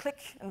first click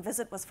and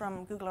visit was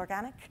from Google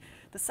Organic,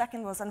 the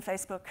second was on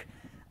Facebook,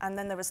 and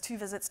then there was 2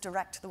 visits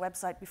direct to the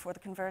website before the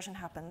conversion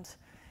happened.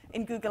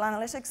 In Google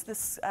Analytics,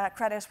 this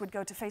credit would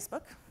go to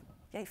Facebook.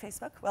 Yay,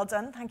 Facebook. Well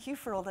done. Thank you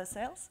for all those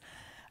sales.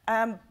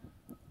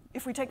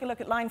 If we take a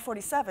look at line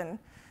 47,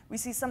 we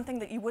see something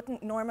that you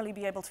wouldn't normally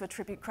be able to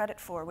attribute credit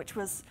for, which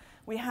was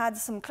we had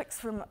some clicks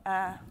from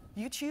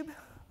YouTube,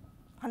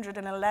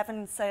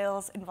 111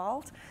 sales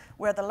involved,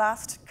 where the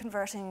last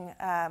converting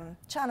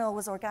channel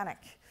was organic.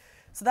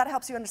 So that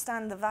helps you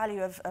understand the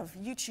value of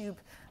YouTube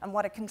and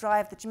what it can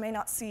drive that you may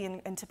not see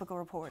in typical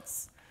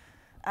reports.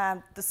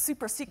 The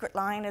super secret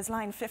line is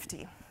line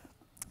 50.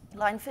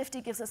 Line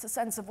 50 gives us a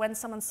sense of when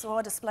someone saw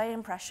a display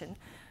impression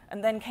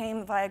and then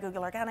came via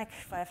Google Organic,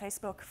 via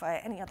Facebook, via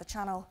any other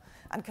channel,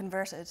 and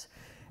converted.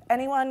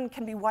 Anyone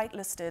can be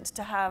whitelisted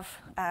to have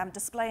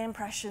display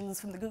impressions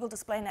from the Google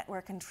Display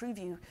Network and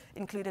TrueView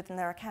included in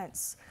their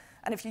accounts.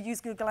 And if you use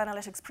Google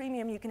Analytics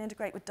Premium, you can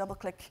integrate with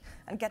DoubleClick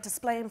and get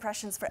display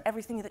impressions for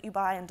everything that you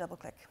buy in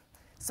DoubleClick.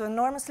 So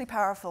enormously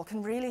powerful,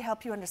 can really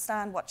help you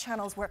understand what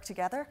channels work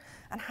together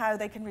and how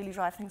they can really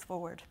drive things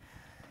forward.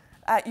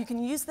 You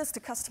can use this to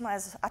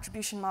customize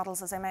attribution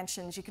models, as I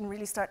mentioned. You can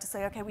really start to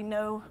say, okay, we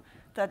know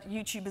that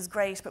YouTube is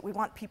great, but we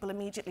want people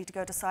immediately to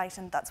go to site,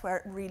 and that's where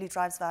it really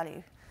drives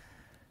value.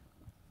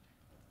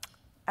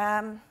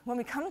 When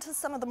we come to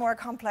some of the more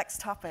complex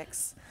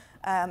topics,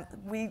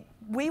 we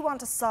want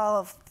to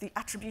solve the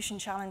attribution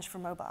challenge for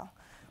mobile.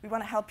 We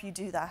want to help you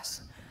do that.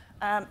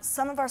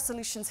 Some of our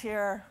solutions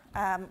here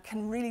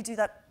can really do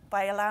that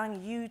by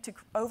allowing you to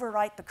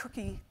overwrite the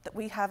cookie that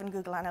we have in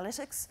Google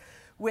Analytics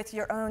with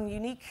your own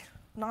unique,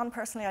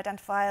 non-personally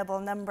identifiable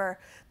number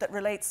that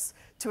relates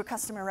to a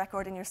customer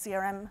record in your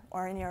CRM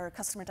or in your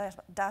customer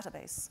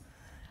database.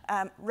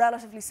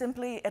 Relatively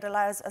simply, it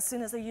allows, as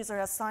soon as a user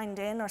has signed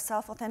in or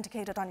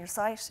self-authenticated on your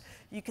site,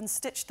 you can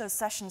stitch those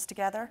sessions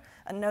together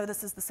and know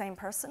this is the same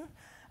person.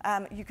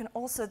 You can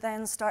also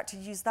then start to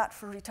use that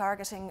for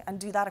retargeting and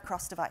do that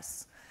across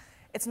device.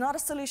 It's not a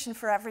solution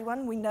for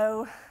everyone. We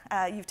know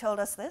you've told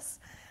us this.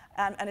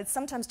 And it's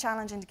sometimes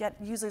challenging to get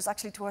users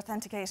actually to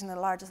authenticate in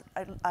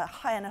a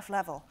high enough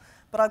level.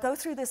 But I'll go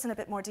through this in a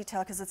bit more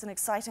detail because it's an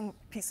exciting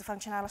piece of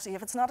functionality.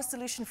 If it's not a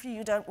solution for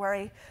you, don't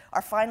worry.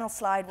 Our final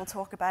slide will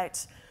talk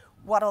about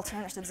what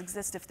alternatives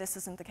exist if this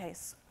isn't the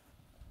case.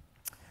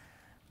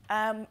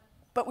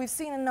 But we've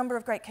seen a number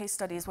of great case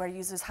studies where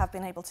users have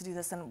been able to do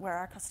this and where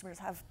our customers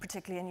have,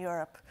 particularly in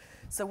Europe.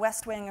 So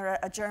Westwing are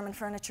a German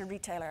furniture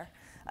retailer,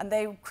 and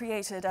they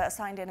created a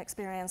signed-in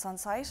experience on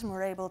site and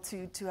were able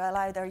to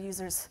allow their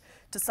users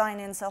to sign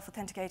in,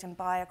 self-authenticate, and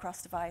buy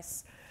across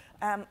device.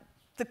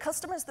 The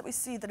customers that we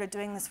see that are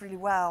doing this really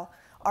well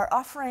are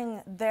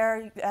offering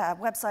their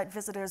website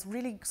visitors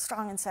really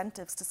strong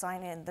incentives to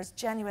sign in. There's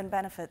genuine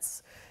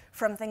benefits,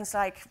 from things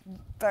like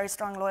very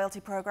strong loyalty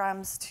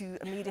programs to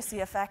immediacy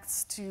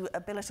effects to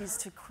abilities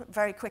to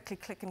very quickly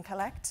click and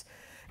collect,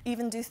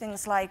 even do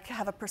things like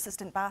have a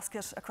persistent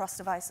basket across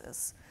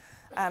devices.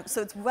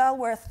 So it's well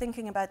worth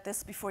thinking about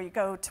this before you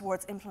go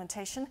towards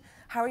implementation.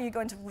 How are you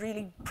going to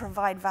really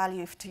provide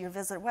value to your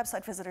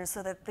website visitors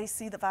so that they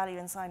see the value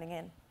in signing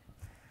in?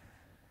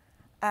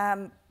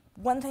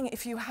 One thing,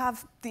 if you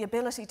have the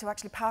ability to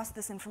actually pass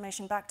this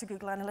information back to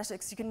Google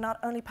Analytics, you can not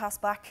only pass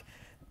back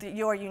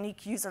your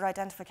unique user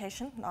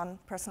identification,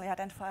 non-personally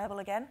identifiable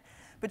again,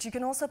 but you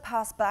can also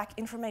pass back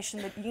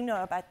information that you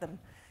know about them,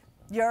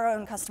 your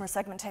own customer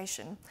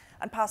segmentation,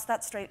 and pass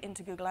that straight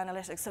into Google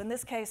Analytics. So in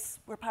this case,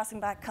 we're passing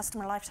back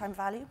customer lifetime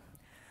value.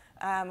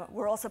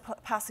 We're also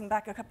passing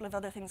back a couple of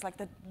other things like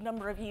the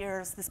number of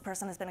years this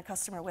person has been a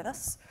customer with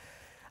us.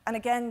 And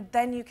again,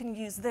 then you can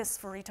use this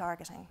for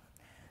retargeting.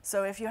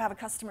 So if you have a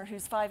customer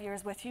who's 5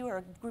 years with you, or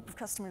a group of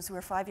customers who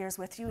are 5 years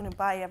with you and who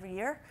buy every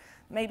year,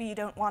 maybe you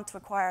don't want to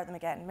acquire them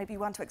again. Maybe you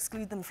want to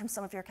exclude them from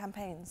some of your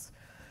campaigns.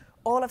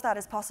 All of that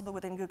is possible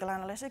within Google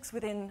Analytics,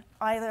 within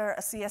either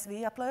a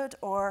CSV upload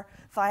or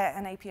via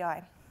an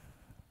API.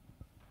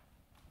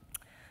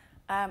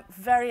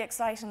 Very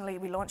excitingly,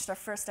 we launched our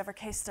first ever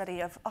case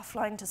study of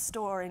offline to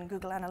store in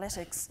Google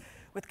Analytics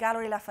with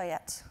Galeries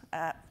Lafayette,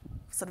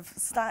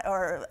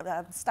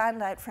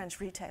 standout French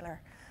retailer.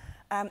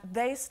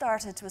 They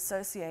started to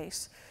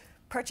associate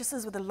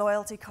purchases with a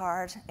loyalty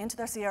card into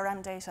their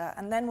CRM data,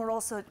 and then we're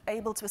also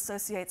able to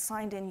associate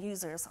signed-in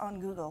users on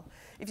Google.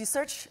 If you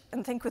search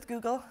and think with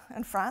Google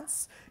in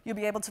France, you'll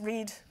be able to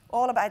read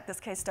all about this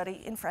case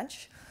study in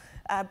French,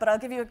 but I'll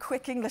give you a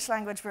quick English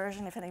language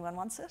version if anyone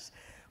wants it.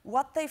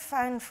 What they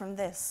found from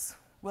this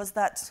was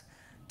that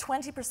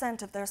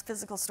 20% of their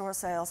physical store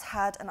sales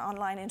had an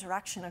online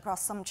interaction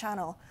across some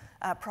channel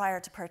prior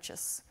to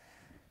purchase.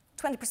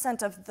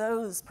 20% of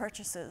those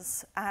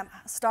purchases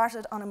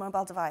started on a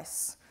mobile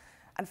device,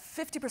 and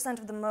 50%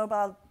 of the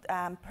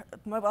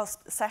mobile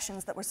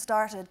sessions that were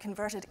started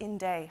converted in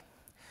day.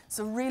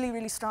 So really,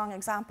 really strong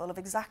example of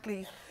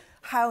exactly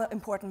how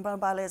important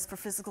mobile is for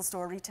physical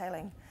store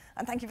retailing.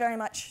 And thank you very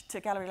much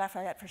to Galeries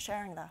Lafayette for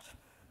sharing that.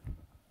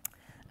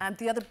 And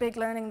the other big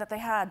learning that they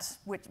had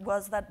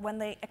was that when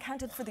they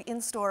accounted for the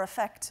in-store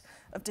effect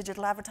of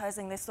digital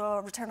advertising, they saw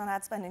return on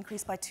ad spend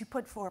increase by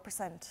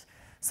 2.4%.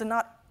 So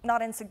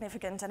not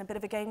insignificant, and a bit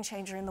of a game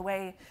changer in the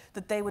way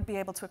that they would be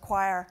able to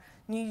acquire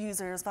new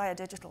users via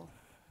digital.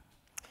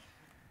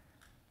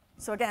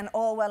 So again,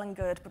 all well and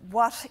good, but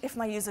what if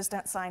my users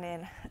don't sign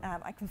in?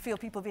 I can feel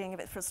people being a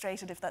bit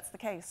frustrated if that's the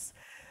case.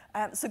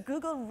 So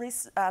Google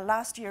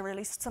last year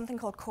released something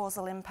called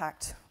Causal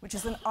Impact, which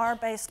is an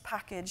R-based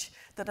package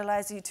that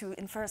allows you to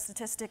infer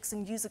statistics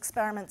and use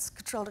experiments,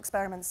 controlled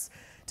experiments,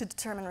 to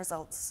determine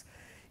results.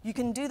 You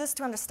can do this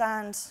to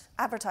understand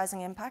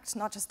advertising impact,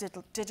 not just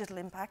digital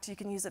impact. You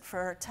can use it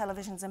for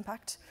television's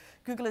impact.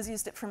 Google has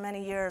used it for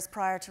many years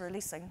prior to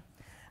releasing.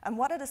 And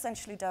what it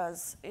essentially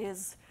does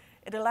is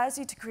it allows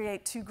you to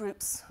create two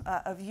groups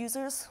of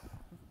users,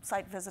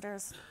 site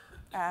visitors,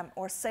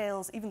 or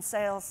sales, even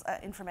sales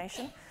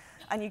information.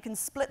 And you can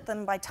split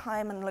them by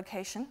time and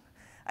location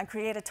and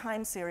create a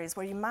time series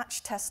where you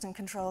match test and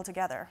control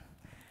together.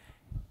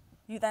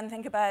 You then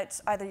think about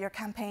either your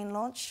campaign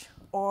launch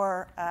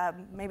or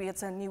maybe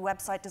it's a new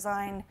website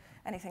design,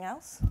 anything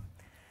else.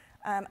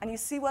 And you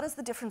see what is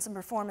the difference in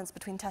performance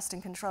between test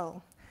and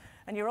control.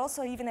 And you're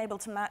also even able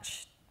to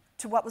match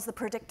to what was the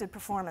predicted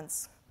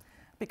performance.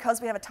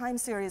 Because we have a time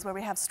series where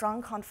we have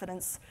strong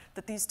confidence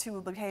that these two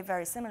will behave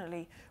very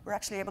similarly, we're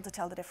actually able to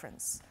tell the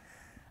difference.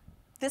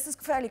 This is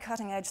fairly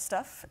cutting edge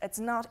stuff. It's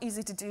not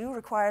easy to do,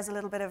 requires a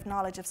little bit of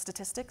knowledge of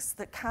statistics.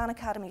 The Khan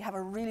Academy have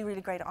a really,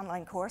 really great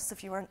online course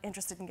if you weren't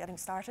interested in getting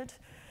started.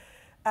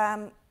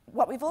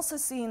 What we've also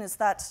seen is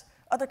that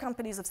other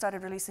companies have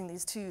started releasing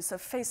these too. So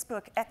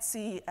Facebook,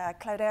 Etsy,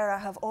 Cloudera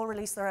have all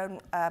released their own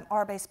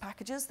R-based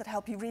packages that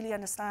help you really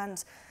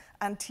understand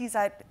and tease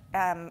out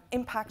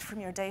impact from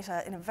your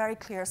data in a very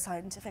clear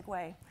scientific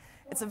way.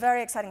 It's a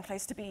very exciting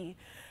place to be.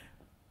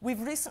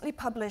 We've recently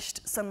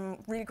published some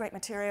really great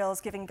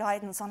materials giving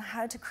guidance on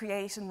how to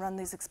create and run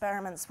these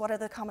experiments. What are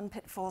the common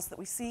pitfalls that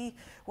we see?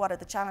 What are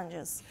the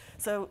challenges?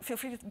 So feel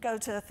free to go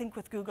to Think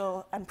with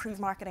Google and prove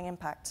marketing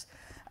impact.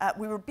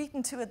 We were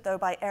beaten to it, though,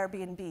 by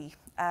Airbnb.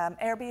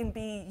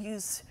 Airbnb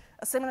used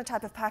a similar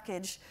type of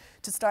package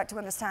to start to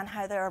understand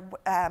how their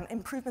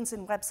improvements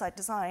in website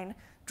design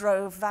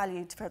drove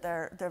value for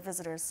their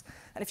visitors.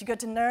 And if you go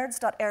to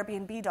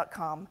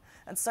nerds.airbnb.com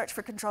and search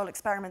for control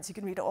experiments, you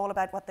can read all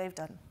about what they've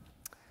done.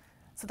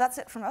 So that's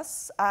it from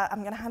us. I'm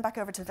going to hand back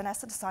over to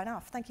Vanessa to sign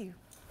off. Thank you.